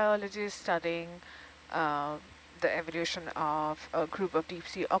sea biologist studying the evolution of a group of deep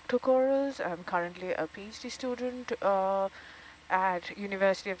sea octocorals. I'm currently a PhD student at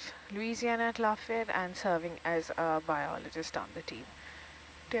University of Louisiana at Lafayette and serving as a biologist on the team.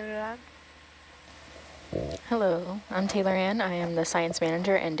 Taylor Ann? Hello, I'm Taylor Ann. I am the science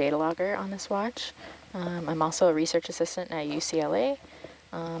manager and data logger on this watch. I'm also a research assistant at UCLA,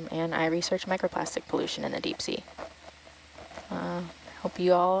 and I research microplastic pollution in the deep sea. Hope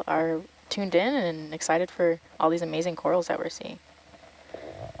you all are tuned in and excited for all these amazing corals that we're seeing.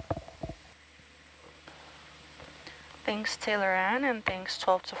 Thanks, Taylor Ann, and thanks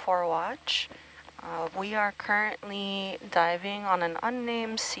 12 to 4 watch. We are currently diving on an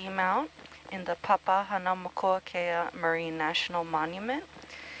unnamed seamount in the Papahanaumokuakea Marine National Monument.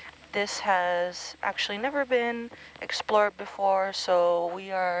 This has actually never been explored before, so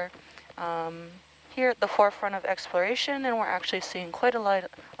we are here at the forefront of exploration, and we're actually seeing quite a lot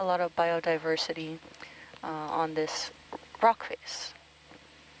of biodiversity on this rock face.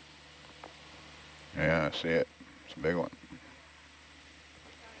 Yeah, I see it. It's a big one.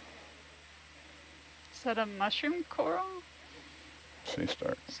 Is that a mushroom coral? Sea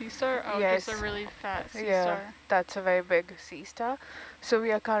star. Sea star? Oh, Yes. it's a really fat sea Yeah, star. that's a very big sea star. So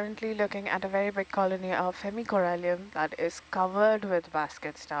we are currently looking at a very big colony of hemicorallium that is covered with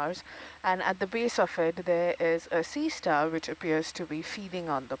basket stars, and at the base of it there is a sea star which appears to be feeding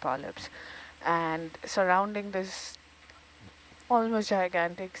on the polyps. And surrounding this almost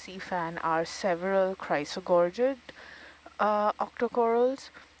gigantic sea fan are several chrysogorgid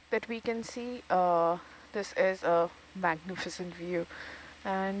octocorals that we can see. This is a magnificent view,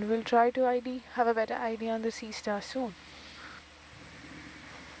 and we'll try to have a better idea on the sea star soon.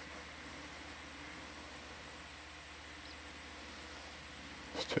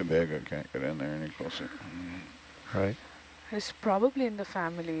 It's too big, I can't get in there any closer. Right. It's probably in the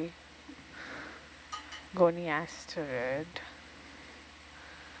family Goniasterid.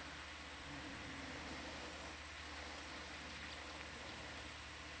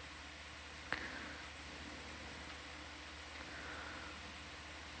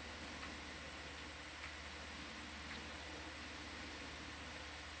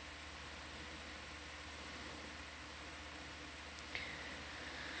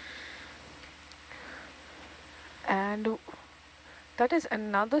 And that is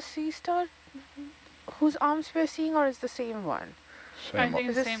another sea star whose arms we're seeing, or is the same one? I think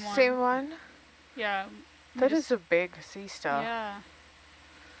Is it's it the same one. same one? Yeah. That is a big sea star. Yeah.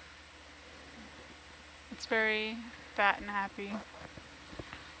 It's very fat and happy.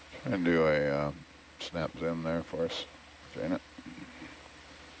 And do a snap zoom there for us, Janet.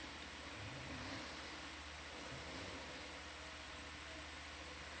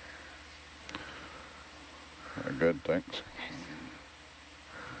 Very good, thanks.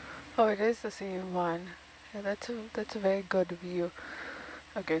 Oh, it is the same one. Yeah, that's a very good view.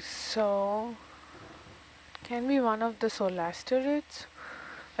 Okay, so can be one of the solasterids.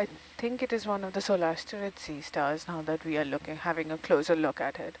 I think it is one of the solasterid sea stars now that we are having a closer look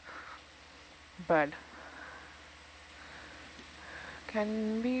at it. But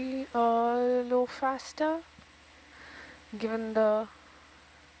can be a Lophasta. Given the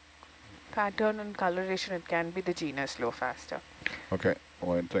pattern and coloration, it can be the genus Lophasta. Okay,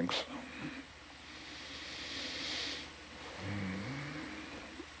 Lloyd, thanks.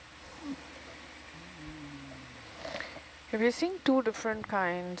 We're seeing two different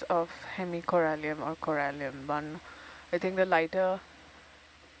kinds of hemicorallium or corallium. One, I think the lighter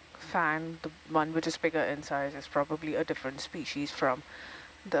fan, the one which is bigger in size, is probably a different species from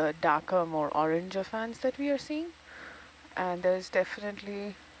the darker, more oranger fans that we are seeing. And there's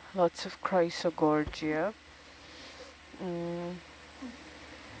definitely lots of chrysogorgia.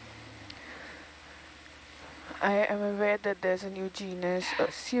 I am aware that there's a new genus,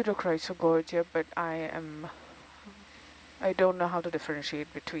 pseudochrysogorgia, but I don't know how to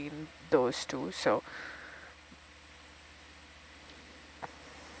differentiate between those two. So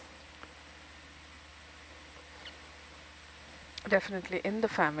definitely in the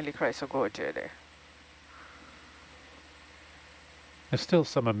family Chrysogorgidae. There's still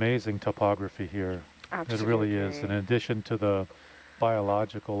some amazing topography here. Absolutely. It really is. And in addition to the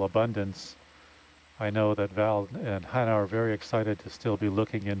biological abundance, I know that Val and Hannah are very excited to still be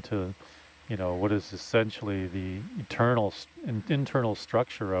looking into, you know, what is essentially the internal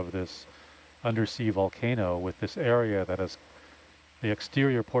structure of this undersea volcano, with this area that has, the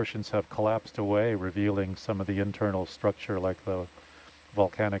exterior portions have collapsed away, revealing some of the internal structure like the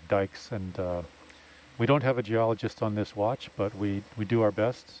volcanic dikes. And we don't have a geologist on this watch, but we do our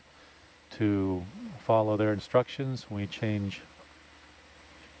best to follow their instructions. We change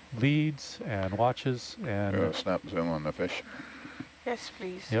leads and watches and snap zoom on the fish. Yes,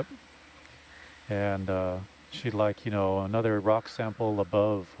 please. Yep. And she'd like, you know, another rock sample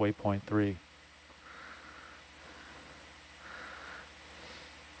above waypoint 3.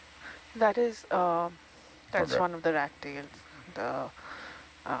 That is that's one of the ractails. The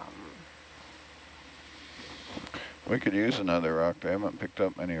we could use another rock. They haven't picked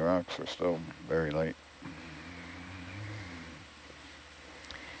up any rocks. They're still very light.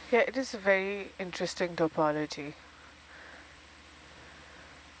 Yeah, it is a very interesting topology.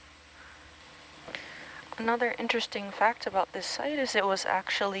 Another interesting fact about this site is it was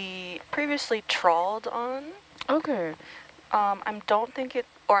actually previously trawled on. Okay. I don't think it,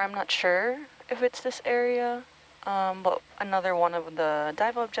 or I'm not sure if it's this area, but another one of the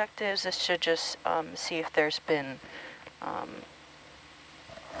dive objectives is to just see if there's been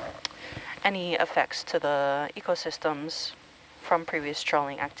any effects to the ecosystems from previous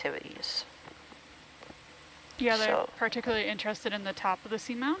trawling activities. Yeah, they're particularly interested in the top of the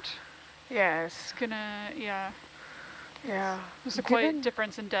seamount. Yes. It's gonna, yeah. Yeah. There's a quite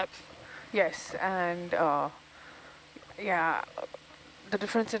difference in depth. Yes, and yeah, the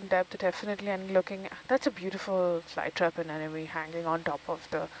difference in depth definitely, and looking, that's a beautiful fly trap anemone hanging on top of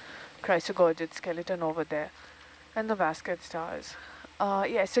the chrysogorgid skeleton over there, and the basket stars.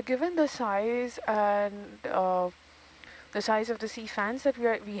 Yeah, so given the size and the size of the sea fans that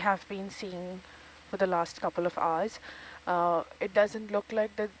we have been seeing for the last couple of hours, it doesn't look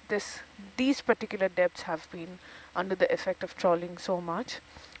like that these particular depths have been under the effect of trawling so much,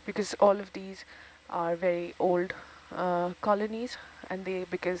 because all of these are very old colonies, and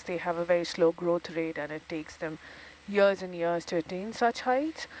because they have a very slow growth rate, and it takes them years and years to attain such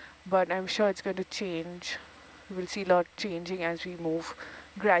heights. But I'm sure it's going to change. We'll see a lot changing as we move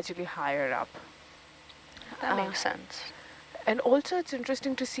gradually higher up. That makes sense. And also it's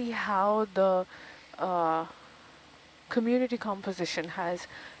interesting to see how the community composition has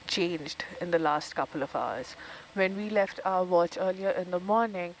changed in the last couple of hours. When we left our watch earlier in the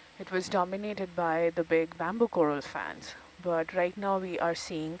morning, it was dominated by the big bamboo coral fans. But right now we are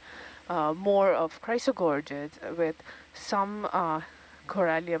seeing more of chrysogorgids with some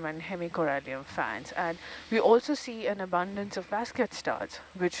corallium and hemicorallium fans. And we also see an abundance of basket stars,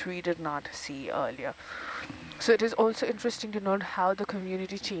 which we did not see earlier. So it is also interesting to note how the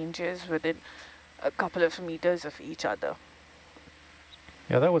community changes within a couple of meters of each other.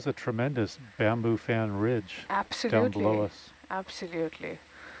 Yeah, that was a tremendous bamboo fan ridge. Absolutely. Down below us. Absolutely.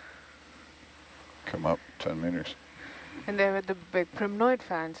 Come up 10 meters. And there were the big primnoid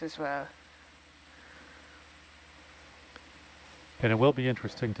fans as well. And it will be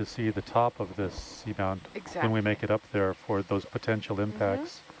interesting to see the top of this seamount when we make it up there for those potential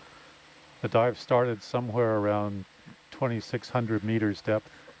impacts. The dive started somewhere around 2,600 meters depth,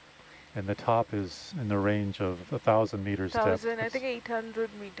 and the top is in the range of 1,000 meters depth. 1,000, I think 800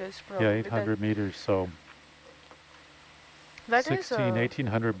 meters probably. Yeah, 800 meters, so that 16,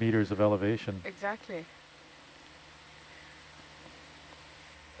 1,800 meters of elevation. Exactly.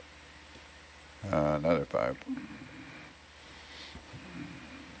 Another 5.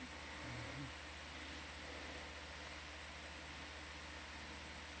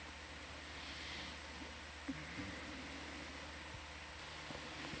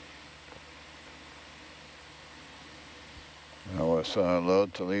 I was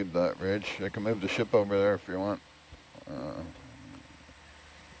loath to leave that ridge. I can move the ship over there if you want. Well,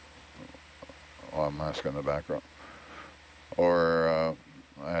 I'm asking the back row. Or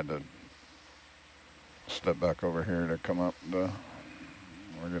I had to step back over here to come up. We're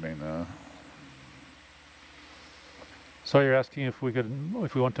getting. So you're asking if we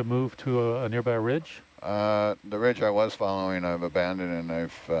want to move to a nearby ridge? The ridge I was following, I've abandoned, and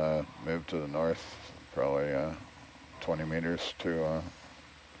I've moved to the north, probably 20 meters to.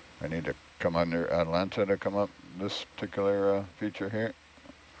 I need to come under Atalanta to come up this particular feature here.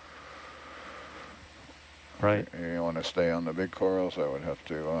 Right. You want to stay on the big corals, I would have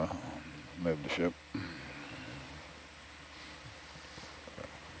to move the ship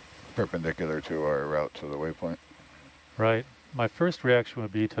perpendicular to our route to the waypoint. Right. My first reaction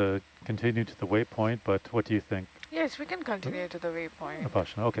would be to continue to the waypoint, but what do you think? Yes, we can continue to the waypoint.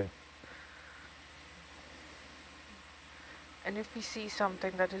 Upashana, okay. And if we see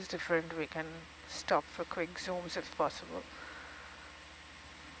something that is different, we can stop for quick zooms if possible.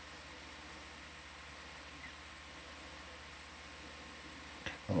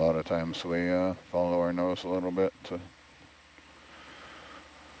 A lot of times we follow our nose a little bit to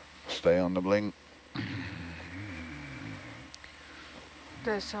stay on the bling.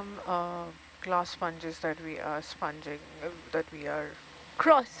 There's some glass sponges that we are sponging, that we are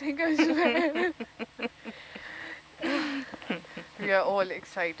crossing as well. We are all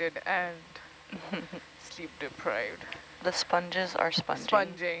excited and sleep deprived. The sponges are sponging.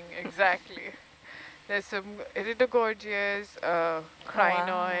 Sponging, exactly. There's some irridigorgias,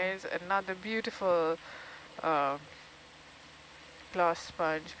 crinoids, another beautiful glass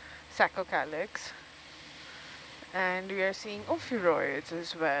sponge, Saccocalyx. And we are seeing ophiuroids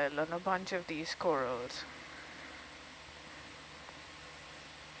as well on a bunch of these corals.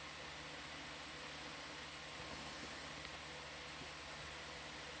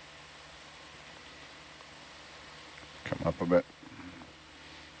 Come up a bit.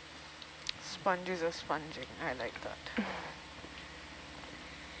 Sponges are sponging, I like that.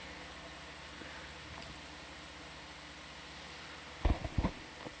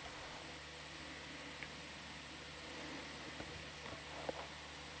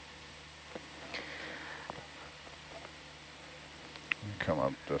 Come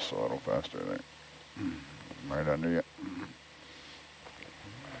up just a little faster there. Right under you.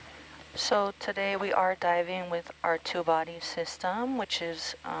 So today we are diving with our two-body system, which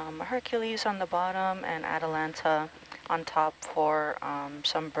is Hercules on the bottom and Atalanta on top for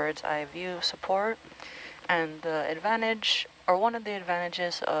some bird's eye view support. And the advantage, or one of the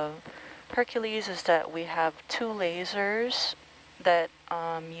advantages of Hercules, is that we have 2 lasers that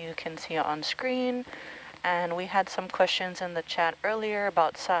you can see on screen. And we had some questions in the chat earlier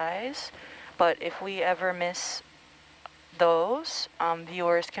about size, but if we ever miss those,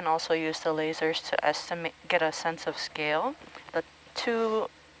 viewers can also use the lasers to get a sense of scale. The 2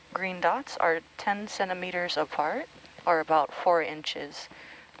 green dots are 10 centimeters apart, or about 4 inches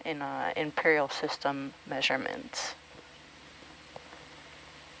in imperial system measurements.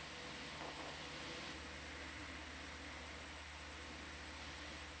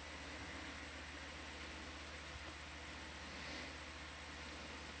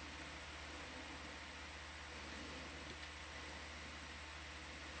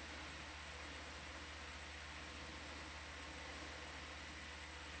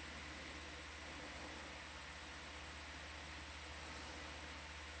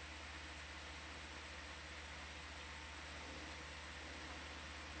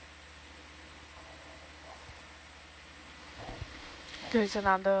 There's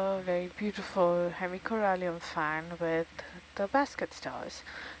another very beautiful hemicorallium fan with the basket stars.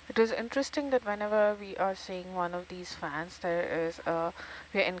 It is interesting that whenever we are seeing one of these fans, we are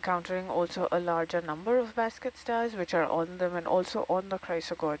encountering also a larger number of basket stars which are on them and also on the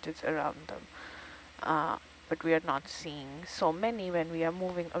chrysogorgids around them. But we are not seeing so many when we are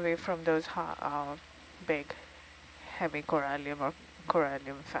moving away from those big hemicorallium or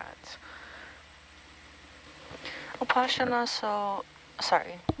corallium fans. Upashana, so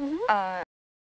sorry.